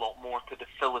down a lot more to the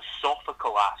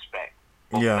philosophical aspect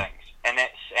of things. And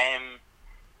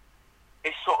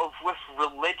it's sort of with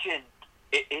religion,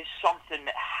 it is something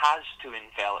that has to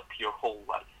envelop your whole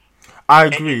life. I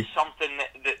agree. It's something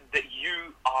that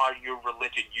you are your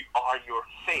religion, you are your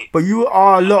faith. But you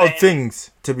are a lot of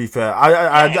things, to be fair.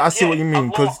 I see what you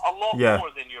mean. A lot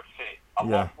more than your faith. A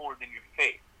lot more than your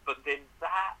faith. But then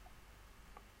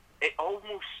it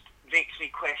almost makes me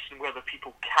question whether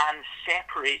people can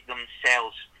separate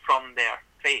themselves from their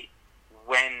faith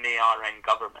when they are in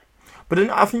government. But then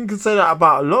I think you can say that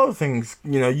about a lot of things.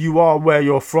 You know, you are where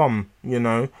you're from. You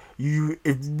know,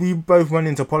 if we both went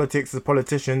into politics as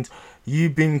politicians, you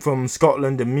being from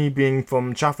Scotland and me being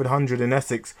from Trafford 100 in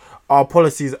Essex, our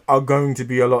policies are going to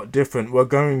be a lot different. We're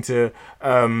going to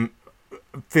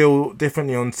feel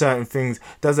differently on certain things.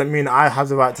 Doesn't mean I have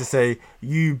the right to say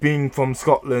you being from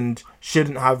Scotland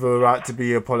shouldn't have a right to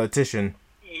be a politician.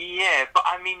 Yeah, but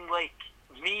I mean, like,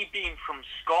 me being from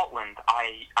Scotland,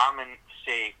 I am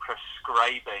say,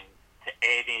 prescribing to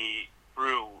any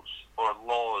rules or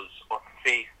laws or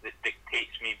faith that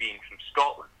dictates me being from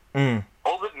Scotland.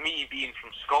 All that me being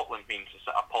from Scotland means is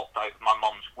that I popped out of my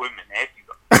mum's womb in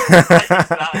Edinburgh.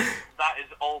 that is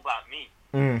all that means.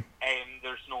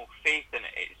 There's no faith in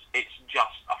it. It's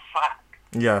just a fact.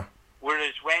 Yeah.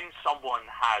 Whereas when someone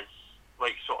has,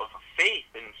 like, sort of a faith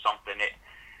in something,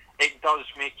 it does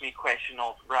make me question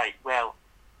of, right, well,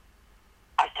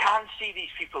 I can see these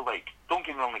people, like, don't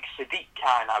get me wrong, like Sadiq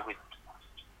Khan,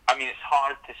 I mean, it's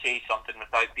hard to say something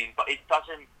without being, but it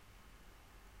doesn't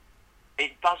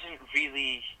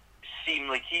really seem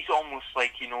like he's almost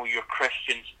like, you know, your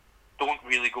Christians don't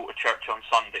really go to church on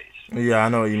Sundays. Yeah, I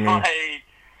know what you mean.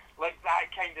 Like that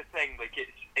kind of thing. Like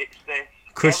it's this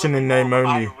Christian in name only.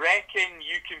 I reckon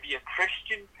you can be a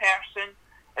Christian person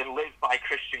and live by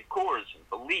Christian cores and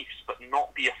beliefs, but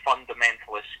not be a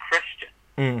fundamentalist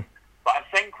Christian. But I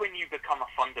think when you become a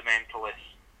fundamentalist,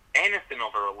 anything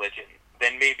of a religion,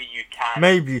 then maybe you can.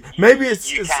 Maybe you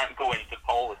can't go into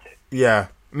politics. Yeah,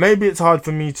 maybe it's hard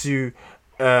for me to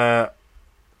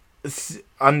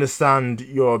understand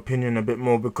your opinion a bit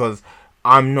more because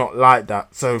I'm not like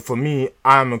that. So for me,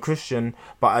 I'm a Christian,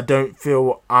 but I don't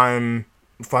feel I'm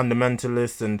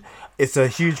fundamentalist, and it's a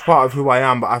huge part of who I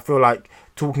am. But I feel like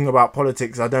talking about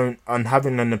politics, and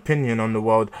having an opinion on the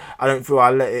world, I don't feel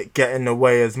I let it get in the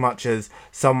way as much as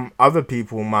some other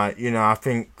people might. You know, I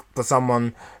think for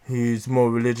someone who's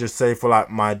more religious, say for like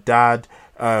my dad,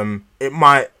 it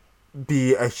might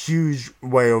be a huge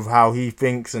way of how he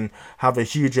thinks and have a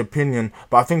huge opinion.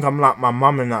 But I think I'm like my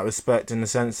mum in that respect, in the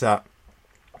sense that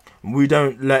we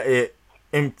don't let it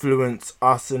influence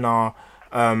us in our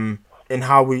in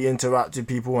how we interact with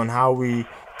people and how we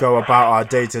go about our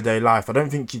day-to-day life. I don't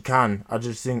think you can. I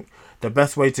just think the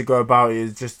best way to go about it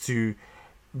is just to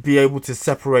be able to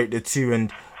separate the two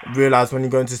and realize when you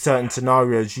go into certain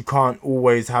scenarios, you can't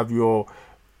always have your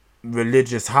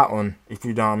religious hat on, if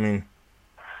you know what I mean.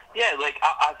 Yeah, like,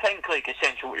 I think, like,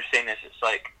 essentially what you're saying is it's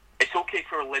like, it's okay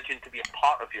for religion to be a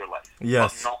part of your life,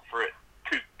 Yes. but not for it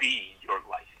to be your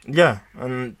life. Yeah,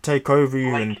 and take over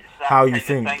you Like, and it's that how you kind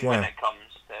think, of thing yeah. when it comes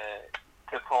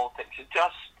to politics.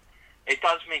 It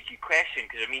does make you question,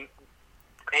 because, I mean,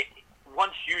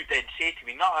 once you did say to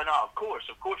me, no, of course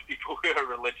people who are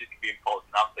religious can be in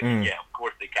politics, and I'm thinking, yeah, of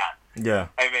course they can. Yeah.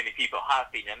 How many people have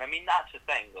been, and I mean, that's the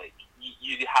thing, like,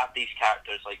 you have these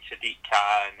characters like Sadiq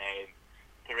Khan,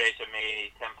 Theresa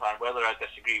May, Tim Farron. Whether I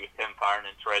disagree with Tim Farron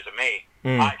and Theresa May,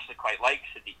 I actually quite like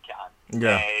Sadiq Khan.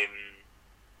 Yeah.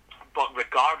 But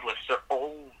regardless, they're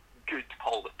all good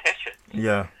politicians.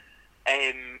 Yeah.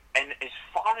 And as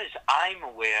far as I'm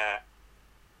aware,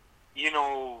 you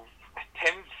know,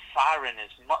 Tim Farron,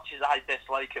 as much as I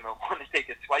dislike him and want to take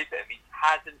a swipe at him, he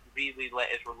hasn't really let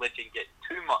his religion get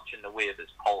too much in the way of his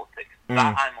politics.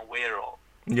 That I'm aware of.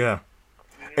 Yeah.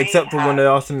 Except for when they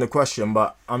asked him the question,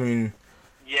 but, I mean...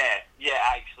 Yeah,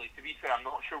 actually, to be fair, I'm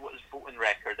not sure what his voting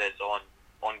record is on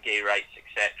gay rights,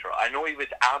 etc. I know he was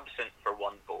absent for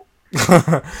one vote.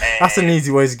 That's an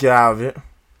easy way to get out of it.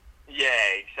 Yeah,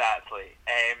 exactly.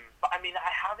 But, I mean,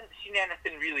 I haven't seen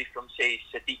anything really from, say,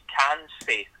 Sadiq Khan's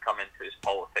faith come into his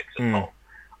politics at all.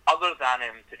 Other than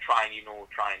him to try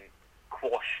and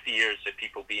quash fears of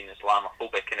people being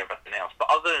Islamophobic and everything else. But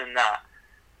other than that,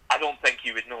 I don't think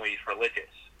you would know he's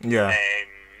religious. Yeah.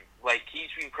 Like, he's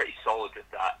been pretty solid with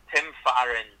that. Tim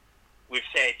Farron, we've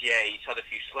said, yeah, he's had a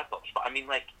few slip-ups. But, I mean,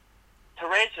 like,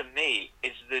 Theresa May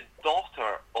is the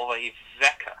daughter of a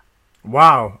vicar.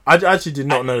 Wow. I actually did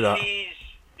not know that.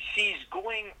 She's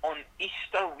going on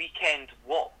Easter weekend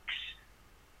walks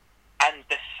and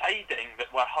deciding that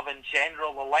we're having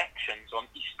general elections on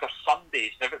Easter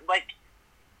Sundays. Like,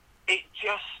 it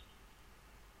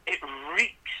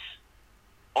reeks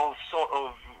of sort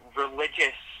of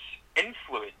religious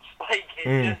influence. Like,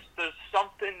 there's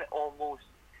something that almost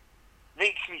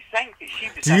makes me think that she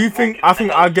was... Do you think... I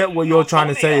think I get what you're trying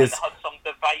to say is... had some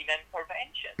divine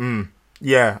intervention.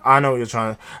 Yeah, I know what you're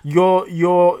trying to...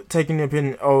 You're taking the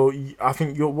opinion... Oh, I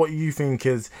think what you think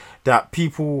is that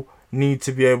people need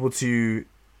to be able to...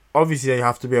 Obviously, they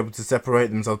have to be able to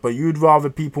separate themselves, but you'd rather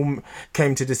people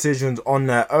came to decisions on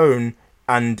their own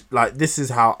and, like, this is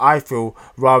how I feel,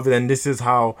 rather than this is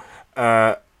how...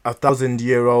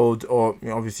 1,000-year-old, or you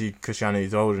know, obviously Christianity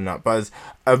is older than that, but as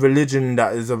a religion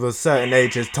that is of a certain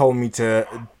age has told me to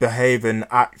behave and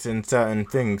act in certain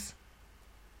things.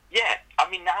 Yeah, I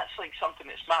mean, that's like something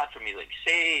that's mad for me. Like,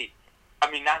 say, I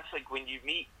mean, that's like when you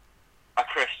meet a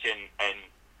Christian, and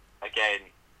again,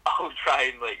 I'll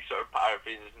try and like sort of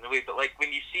paraphrase this in a way, but like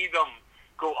when you see them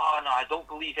go, oh no, I don't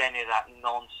believe any of that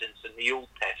nonsense in the Old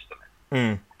Testament.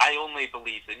 I only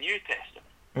believe the New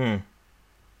Testament.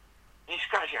 You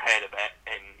scratch your head a bit,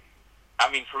 and I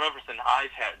mean, from everything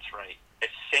I've heard, right,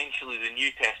 essentially the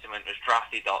New Testament was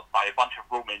drafted up by a bunch of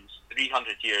Romans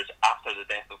 300 years after the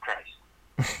death of Christ.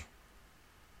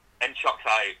 And chucks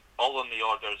out all on the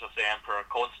orders of the Emperor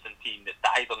Constantine that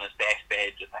died on his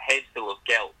deathbed with a head full of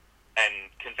guilt and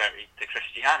converted to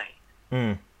Christianity.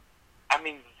 I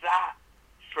mean, that,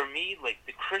 for me, like,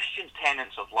 the Christian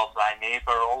tenets of love thy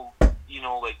neighbour, all, you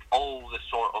know, like, all the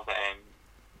sort of...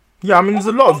 yeah, I mean, there's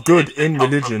a lot of good in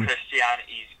religion.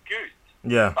 Christianity is good.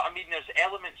 Yeah. But, I mean, there's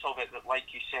elements of it that,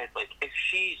 like you said, like, if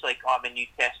she's, like, I'm a New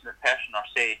Testament person, or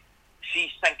say,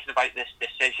 she's thinking about this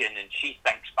decision, and she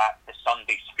thinks back to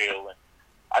Sunday school, and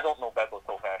I don't know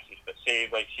biblical verses, but say,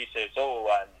 like, she says,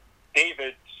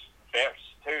 David's verse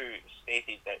 2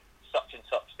 stated that such and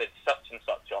such did such and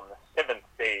such on the 7th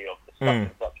day of the such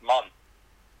and such month.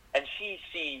 And she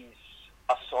sees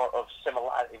a sort of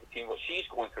similarity between what she's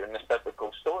going through in this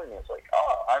biblical story, and it's like,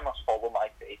 oh, I must follow my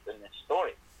faith in this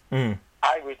story.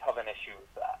 I would have an issue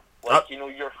with that. Like, you know,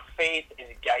 your faith is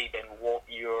guiding what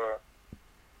your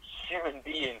human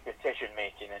being decision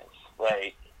making is.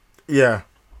 Like, yeah,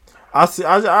 I see.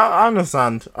 I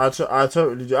understand. I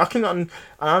totally do. I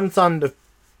understand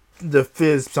the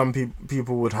fears some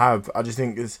people would have. I just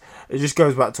think it just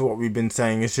goes back to what we've been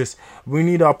saying. It's just we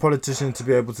need our politicians to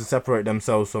be able to separate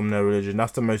themselves from their religion.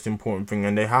 That's the most important thing,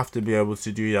 and they have to be able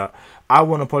to do that. I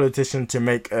want a politician to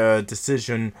make a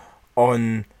decision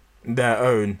on their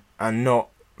own and not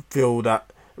feel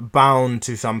that bound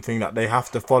to something that they have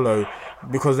to follow,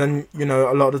 because then, you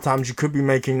know, a lot of the times you could be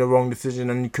making the wrong decision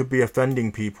and you could be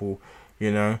offending people.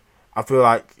 You know, I feel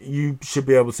like you should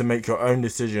be able to make your own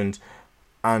decisions,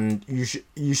 and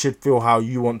you should feel how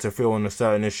you want to feel on a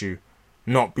certain issue,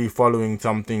 not be following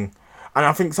something. And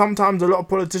I think sometimes a lot of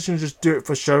politicians just do it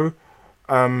for show.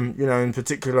 You know, in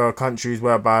particular countries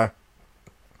whereby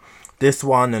this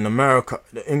one in America,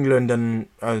 England and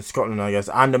Scotland, I guess,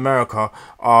 and America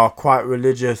are quite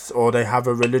religious, or they have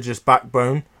a religious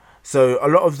backbone. So a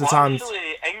lot of the times,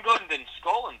 actually, England and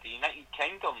Scotland, the United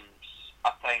Kingdom's,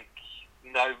 I think,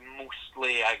 now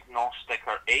mostly agnostic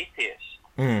or atheist.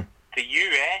 mm, The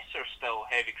US are still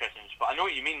heavy Christians, but I know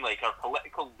what you mean. Like, our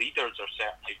political leaders are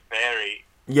certainly very,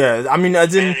 yeah, I mean,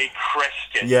 as in, very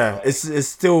Christian. yeah, like. it's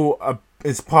still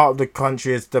it's part of the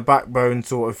country. It's the backbone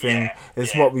sort of thing. Yeah,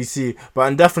 It's yeah. what we see, but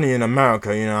and definitely in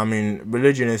America, I mean,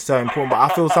 religion is so important. But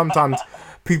I feel sometimes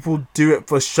people do it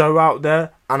for show out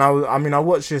there. And I mean, I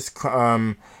watched this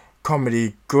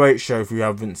comedy, great show if you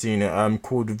haven't seen it,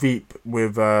 called Veep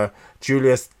with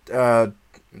Julius. I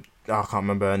can't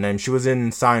remember her name. She was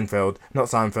in Seinfeld, not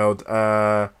Seinfeld.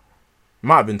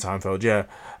 Might have been Seinfeld, yeah.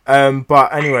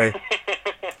 But anyway,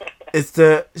 it's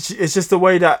just the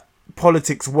way that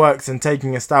politics works and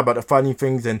taking a stab at the funny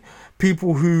things, and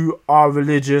people who are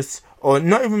religious or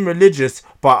not even religious,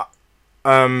 but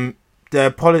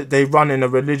they run in a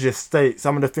religious state.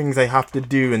 Some of the things they have to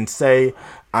do and say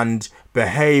and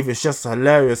behave, it's just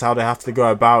hilarious how they have to go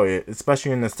about it,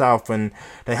 especially in the South, when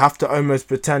they have to almost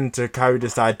pretend to carry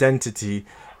this identity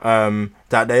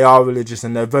that they are religious,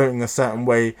 and they're voting a certain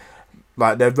way,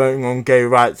 like they're voting on gay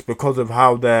rights because of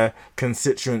how their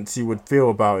constituency would feel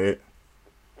about it.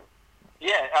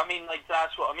 Yeah, I mean, like,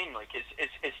 that's what I mean. Like,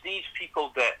 it's these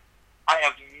people that I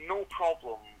have no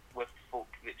problem with folk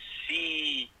that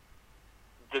see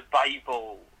the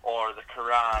Bible or the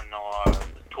Quran or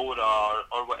the Torah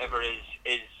or whatever is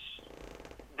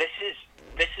this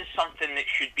is something that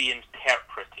should be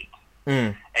interpreted.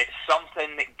 Mm. It's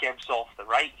something that gives off the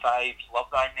right vibes.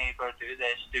 Love thy neighbour, do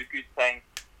this, do good thing.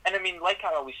 And I mean, like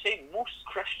I always say, most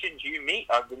Christians you meet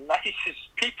are the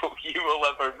nicest people you will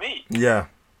ever meet. Yeah.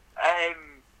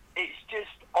 It's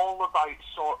just all about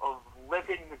sort of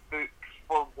living the book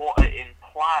for what it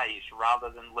implies rather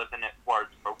than living it word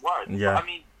for word. Yeah. I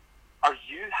mean, are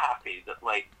you happy that,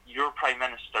 like, your Prime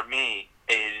Minister May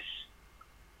is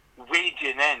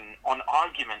waging in on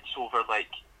arguments over, like,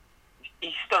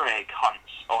 Easter egg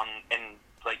hunts in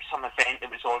like some event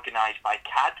that was organised by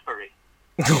Cadbury?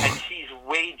 And she's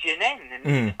waging in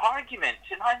these arguments,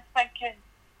 and I'm thinking,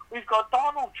 we've got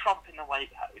Donald Trump in the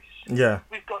White House. Yeah.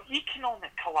 We've got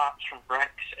economic collapse from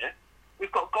Brexit.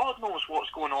 We've got God knows what's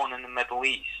going on in the Middle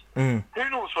East. Mm. Who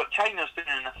knows what China's doing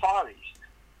in the Far East?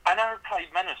 And our Prime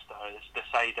Minister is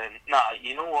deciding,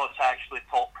 you know what's actually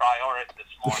top priority this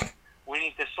morning? We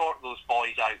need to sort those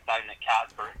boys out down at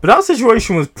Cadbury. But that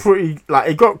situation was pretty, like,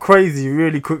 it got crazy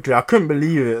really quickly. I couldn't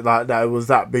believe it, like, that it was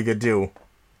that big a deal.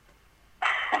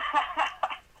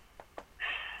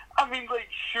 I mean, like,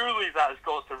 surely that's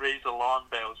got to raise alarm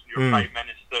bells. Your Prime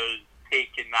Minister's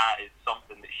taking that as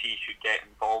something that she should get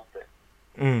involved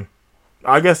in.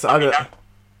 I guess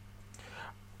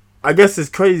it's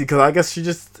crazy because I guess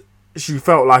she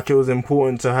felt like it was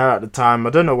important to her at the time. I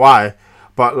don't know why,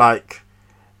 but like,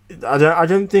 I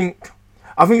think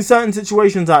certain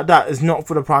situations like that is not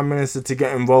for the Prime Minister to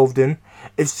get involved in.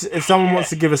 If someone wants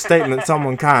to give a statement,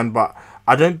 someone can, but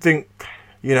I don't think.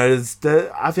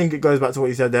 I think it goes back to what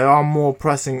you said. There are more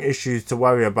pressing issues to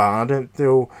worry about.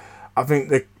 I think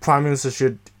the Prime Minister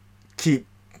should keep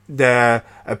their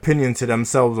opinion to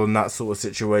themselves on that sort of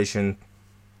situation.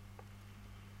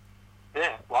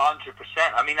 Yeah, 100%.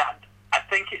 I mean, I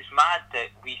think it's mad that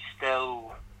we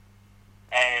still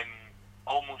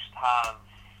almost have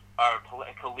our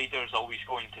political leaders always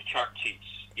going to churches,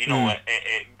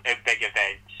 at big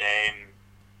events.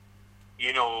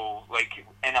 Like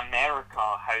in America,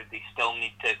 how they still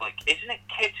need to, like, isn't it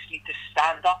kids need to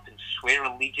stand up and swear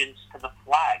allegiance to the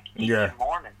flag each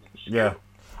morning? Yeah.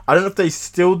 I don't know if they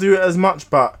still do it as much,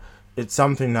 but it's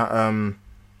something that,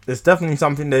 it's definitely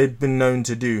something they've been known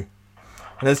to do.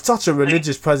 And there's such a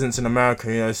religious presence in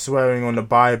America, swearing on the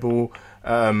Bible.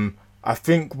 I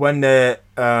think when they're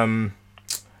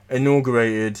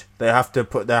inaugurated, they have to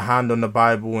put their hand on the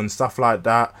Bible and stuff like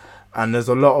that. And there's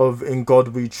a lot of "in God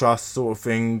we trust" sort of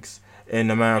things in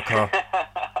America.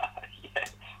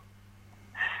 Yes.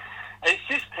 It's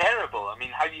just terrible. I mean,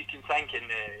 how you can think in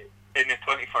the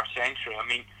 21st century. I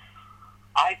mean,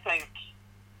 I think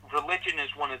religion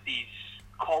is one of these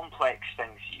complex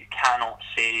things you cannot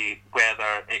say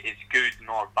whether it is good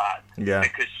nor bad. Yeah.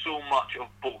 Because so much of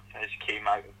both has came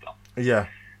out of them. Yeah.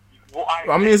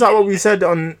 I mean, is that what we said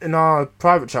in our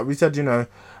private chat? We said,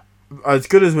 as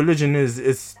good as religion is,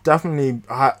 it's definitely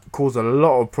caused a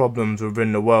lot of problems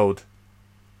within the world.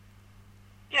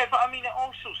 Yeah, but I mean, it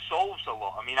also solves a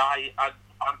lot. I mean,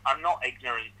 I'm not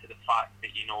ignorant to the fact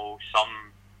that,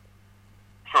 some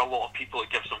for a lot of people, it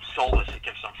gives them solace, it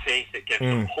gives them faith, it gives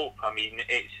them hope. I mean,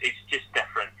 it's just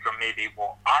different from maybe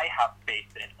what I have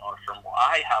faith in or from what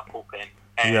I have hope in.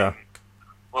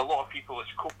 Well, a lot of people, it's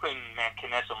coping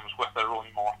mechanisms with their own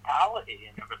mortality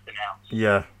and everything else.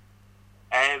 Yeah.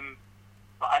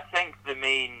 But I think the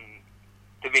main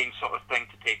sort of thing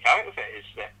to take out of it is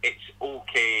that it's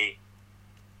okay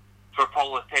for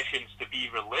politicians to be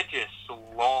religious so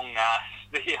long as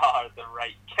they are the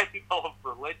right kind of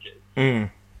religious.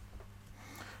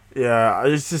 Yeah,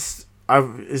 it's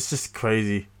just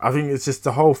crazy. I think it's just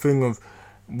the whole thing of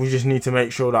we just need to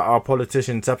make sure that our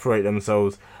politicians separate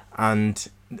themselves. And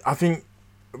I think,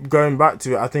 going back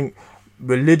to it, I think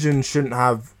religion shouldn't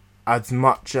have as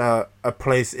much a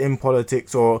place in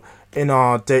politics or in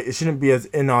our day. It shouldn't be as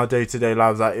in our day-to-day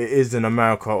lives like it is in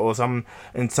America or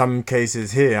in some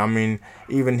cases here. I mean,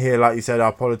 even here, like you said,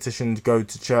 our politicians go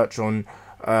to church on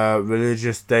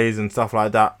religious days and stuff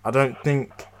like that. I don't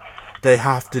think they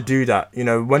have to do that. You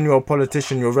know, when you're a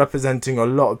politician, you're representing a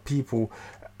lot of people.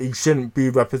 You shouldn't be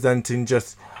representing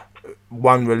just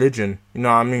one religion. You know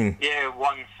what I mean? Yeah,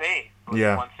 one faith.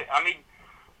 Yeah. One faith. I mean,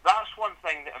 that's one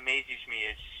thing that amazes me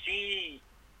is, see,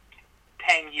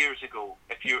 10 years ago,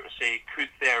 if you were to say, could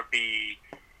there be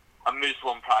a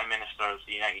Muslim Prime Minister of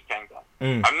the United Kingdom?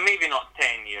 And maybe not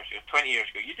 10 years ago, 20 years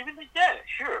ago, you'd be like, yeah,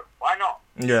 sure, why not?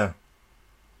 Yeah.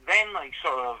 Then, like,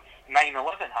 sort of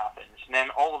 9/11 happens, and then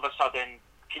all of a sudden,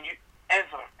 can you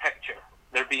ever picture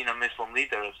there being a Muslim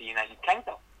leader of the United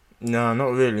Kingdom? No,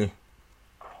 not really.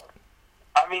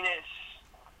 I mean,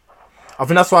 I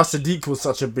think that's why Sadiq was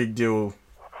such a big deal.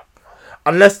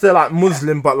 Unless they're like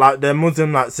Muslim, but like they're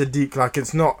Muslim like Sadiq, like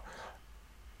it's not,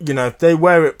 you know, if they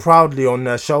wear it proudly on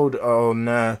their shoulder,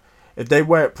 if they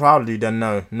wear it proudly, then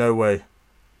no way.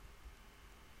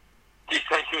 Do you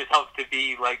think it would have to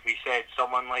be, like we said,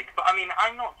 someone like, but I mean,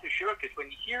 I'm not too sure, because when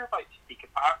you hear about Sadiq,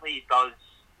 apparently he does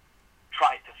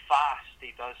try to fast,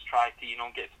 he does try to,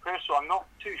 get to prayer, so I'm not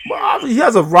too sure. Well, he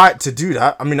has a right to do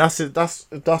that. I mean, that's it.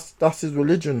 That's his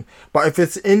religion. But if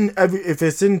it's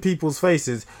in people's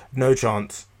faces, no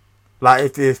chance.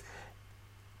 Like I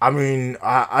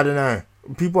don't know.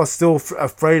 People are still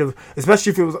afraid of,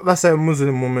 especially if it was, let's say, a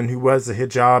Muslim woman who wears a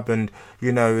hijab and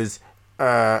is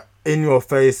in your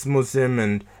face Muslim,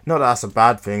 and not that that's a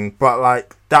bad thing, but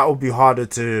like that would be harder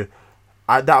to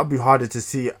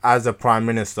see as a prime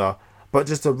minister. But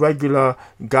just a regular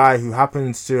guy who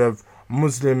happens to have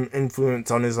Muslim influence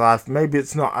on his life, maybe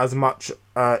it's not as much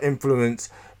influence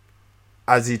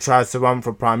as he tries to run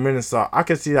for prime minister. I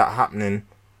can see that happening.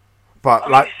 But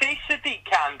say Sadiq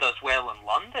Khan does well in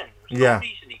London. There's no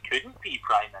reason he couldn't be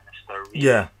prime minister. Really.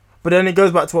 Yeah, but then it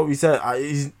goes back to what we said.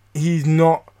 He's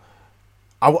not.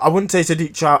 I wouldn't say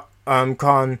Sadiq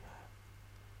Khan.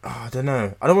 I don't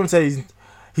know. I don't want to say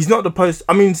he's not the post.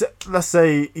 I mean, let's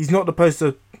say he's not the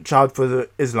poster child for the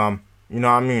Islam. You know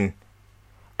what I mean?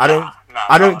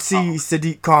 I don't see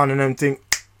Sadiq Khan and then think,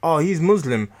 oh, he's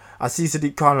Muslim. I see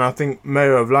Sadiq Khan and I think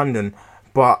Mayor of London.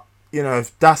 But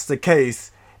if that's the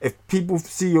case, if people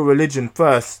see your religion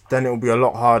first, then it will be a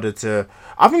lot harder to.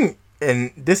 I think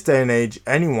in this day and age,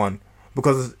 anyone,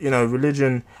 because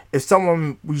religion. If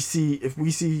we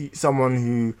see someone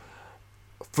who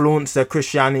flaunts their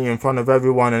Christianity in front of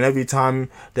everyone, and every time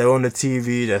they're on the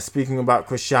TV they're speaking about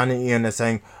Christianity and they're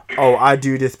saying, oh, I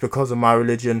do this because of my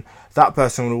religion, that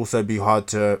person would also be hard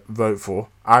to vote for.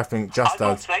 I think I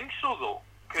don't think so though,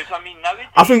 because nowadays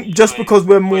I think just because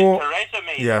we're more Theresa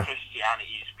May,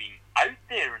 Christianity's been out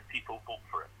there and people vote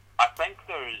for it. I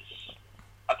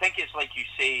think it's like you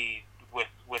say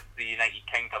with the United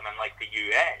Kingdom and like the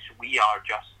US, we are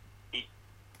just a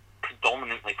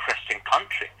predominantly Christian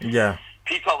country. Yeah.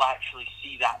 People actually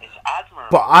see that as admirable.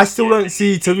 But I still don't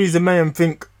see Theresa May and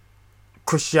think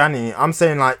Christianity. I'm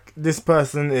saying like this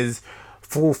person is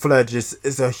full-fledged.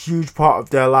 It's a huge part of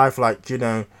their life. Like, you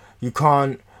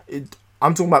can't.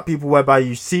 I'm talking about people whereby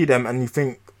you see them and you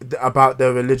think about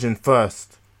their religion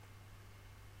first.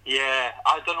 Yeah,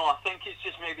 I don't know. I think it's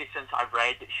just maybe since I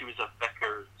read that she was a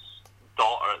vicar's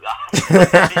daughter.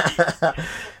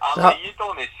 You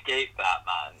don't escape that,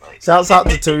 man. Like, shouts out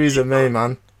to Theresa May,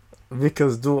 man.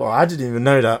 Vicar's daughter. I didn't even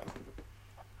know that.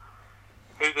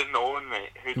 Who'd have known, mate?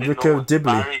 Vicar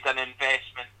Dibley. Married an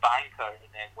investment banker and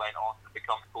then went on to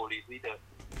become Tory leader.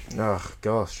 Oh,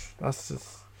 gosh. That's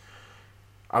just.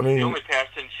 The only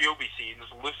person she'll be seeing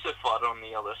is Lucifer on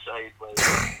the other side.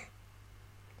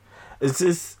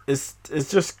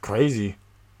 It's just crazy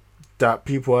that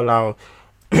people allow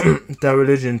their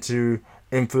religion to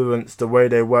influence the way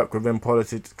they work within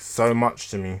politics so much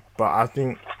to me. But I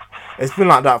think it's been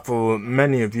like that for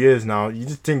many of years now. You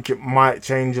just think it might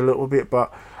change a little bit,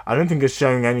 but I don't think it's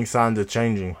showing any signs of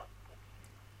changing.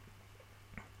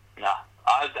 Nah.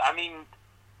 I mean,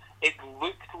 it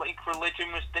looked like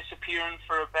religion was disappearing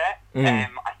for a bit. I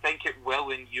think it will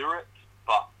in Europe,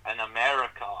 but in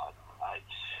America,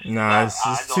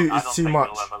 it's too much.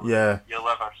 You'll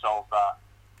ever solve that.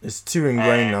 It's too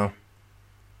ingrained now.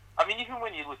 I mean, even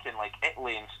when you look in like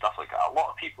Italy and stuff like that, a lot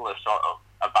of people are sort of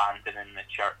abandoning the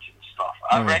church and stuff.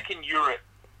 I reckon Europe,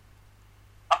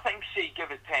 I think, say,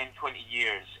 give it 10, 20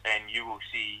 years and you will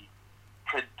see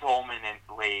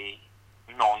predominantly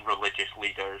non-religious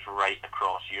leaders right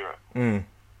across Europe.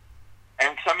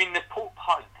 Because, I mean, the Pope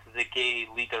had the gay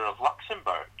leader of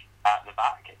Luxembourg at the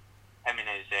Vatican. Him and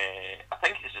his, I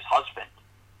think it's his husband.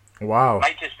 Wow. It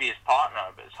might just be his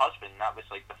partner, but his husband, that was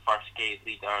like the first gay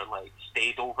leader, like,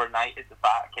 stayed overnight at the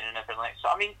Vatican and everything like that. So,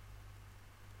 I mean,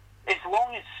 as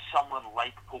long as someone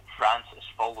like Pope Francis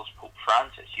follows Pope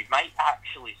Francis, you might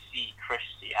actually see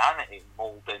Christianity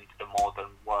mould into the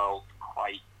modern world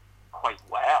quite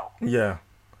well. Yeah.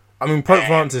 I mean, Pope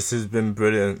Francis has been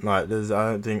brilliant. Like, I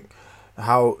don't think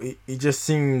how he just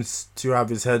seems to have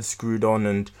his head screwed on,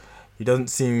 and he doesn't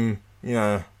seem,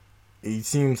 he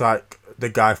seems like the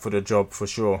guy for the job for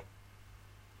sure.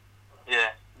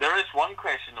 Yeah, there is one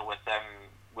question though with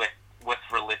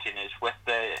religion is with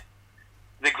the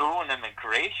growing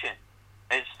immigration.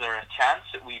 Is there a chance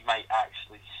that we might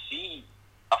actually see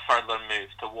a further move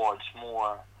towards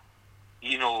more,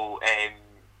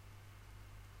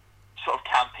 sort of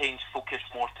campaigns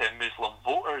focused more to Muslim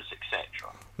voters, etc.?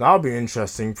 That'll be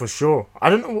interesting for sure. I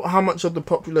don't know how much of the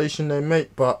population they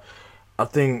make, but I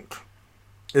think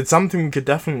it's something we could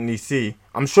definitely see.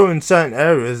 I'm sure in certain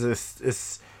areas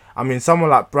it's I mean, somewhere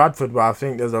like Bradford, where I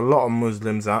think there's a lot of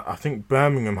Muslims. I think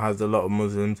Birmingham has a lot of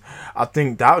Muslims. I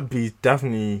think that would be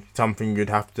definitely something you'd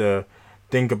have to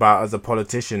think about as a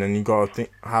politician, and you got to think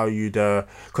how you'd...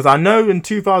 Because I know in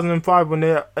 2005 when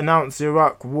they announced the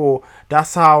Iraq War,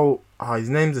 that's how... his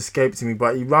name's escapes me,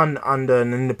 but he ran under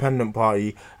an independent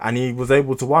party, and he was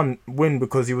able to win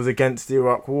because he was against the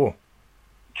Iraq War.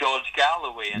 George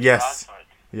Galloway in Yes. Bradford.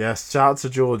 Yes, shout out to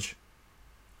George.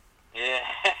 Yeah,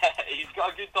 he's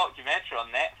got a good documentary on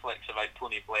Netflix about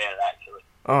Tony Blair, actually.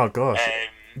 Oh, gosh.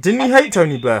 Didn't he hate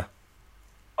Tony Blair?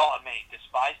 Oh, mate,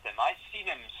 despised him. I seen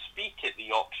him speak at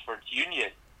the Oxford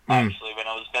Union, actually, when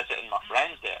I was visiting my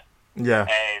friends there. Yeah.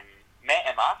 Met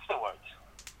him afterwards.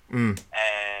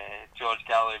 George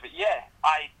Galloway. But yeah,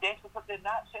 I definitely think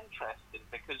that's interesting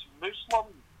because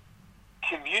Muslim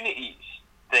communities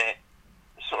that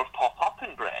sort of pop up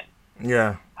in Britain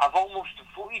have almost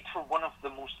voted for one of the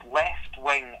most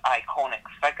left-wing iconic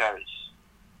figures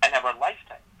in our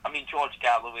lifetime. I mean, George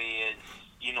Galloway is,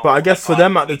 But I guess for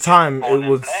them at the time, it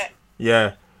was...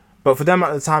 Yeah. But for them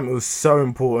at the time, it was so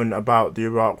important about the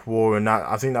Iraq War, and that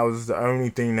I think that was the only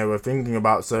thing they were thinking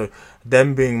about. So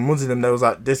them being Muslim, they was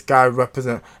like, this guy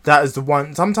represent... That is the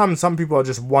one... Sometimes some people are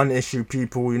just one-issue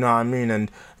people, you know what I mean?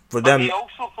 And for them... But they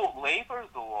also vote Labour,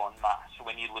 though, en masse,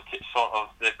 when you look at sort of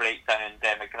the breakdown in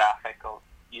demographic of,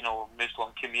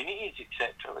 Muslim communities,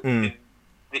 etc. Like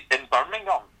in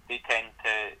Birmingham, they tend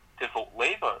to vote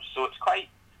Labour. So it's quite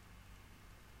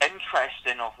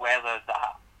interesting of whether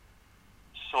that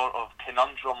sort of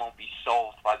conundrum will be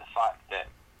solved by the fact that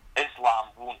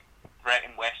Islam won't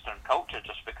threaten Western culture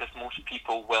just because most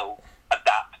people will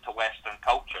adapt to Western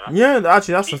culture. Yeah,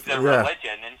 actually, that's keep their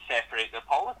religion and separate their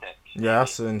politics. Yeah,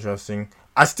 that's interesting.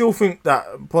 I still think that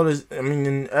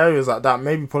in areas like that,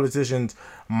 maybe politicians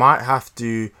might have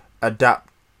to adapt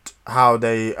how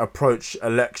they approach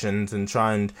elections and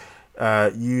try and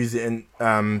use it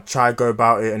and try go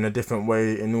about it in a different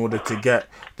way in order to get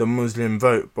the Muslim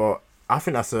vote. But I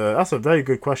think that's a very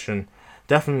good question.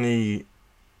 Definitely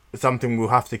something we'll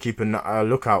have to keep a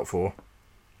lookout for.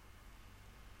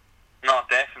 No,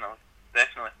 definitely.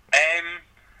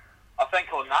 I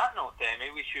think on that note,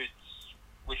 Demi, we should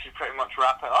pretty much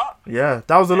wrap it up. Yeah,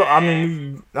 that was a lot. I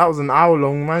mean, that was an hour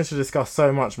long. We managed to discuss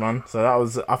so much, man. So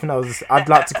I'd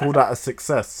like to call that a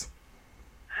success.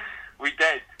 We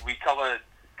did. We covered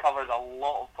a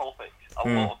lot of topics.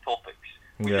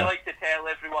 Would you like to tell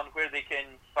everyone where they can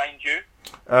find you?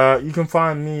 You can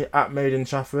find me at Made in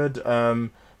Trafford.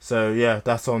 So yeah,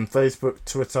 that's on Facebook,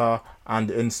 Twitter, and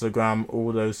Instagram,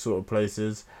 all those sort of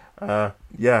places. Yeah.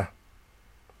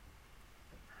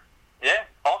 Yeah,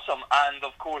 awesome. And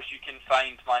of course, you can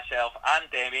find myself and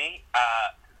Demi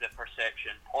at the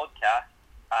Perception Podcast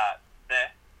at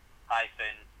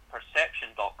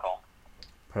the-perception.com.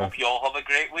 Hope you all have a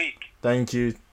great week. Thank you.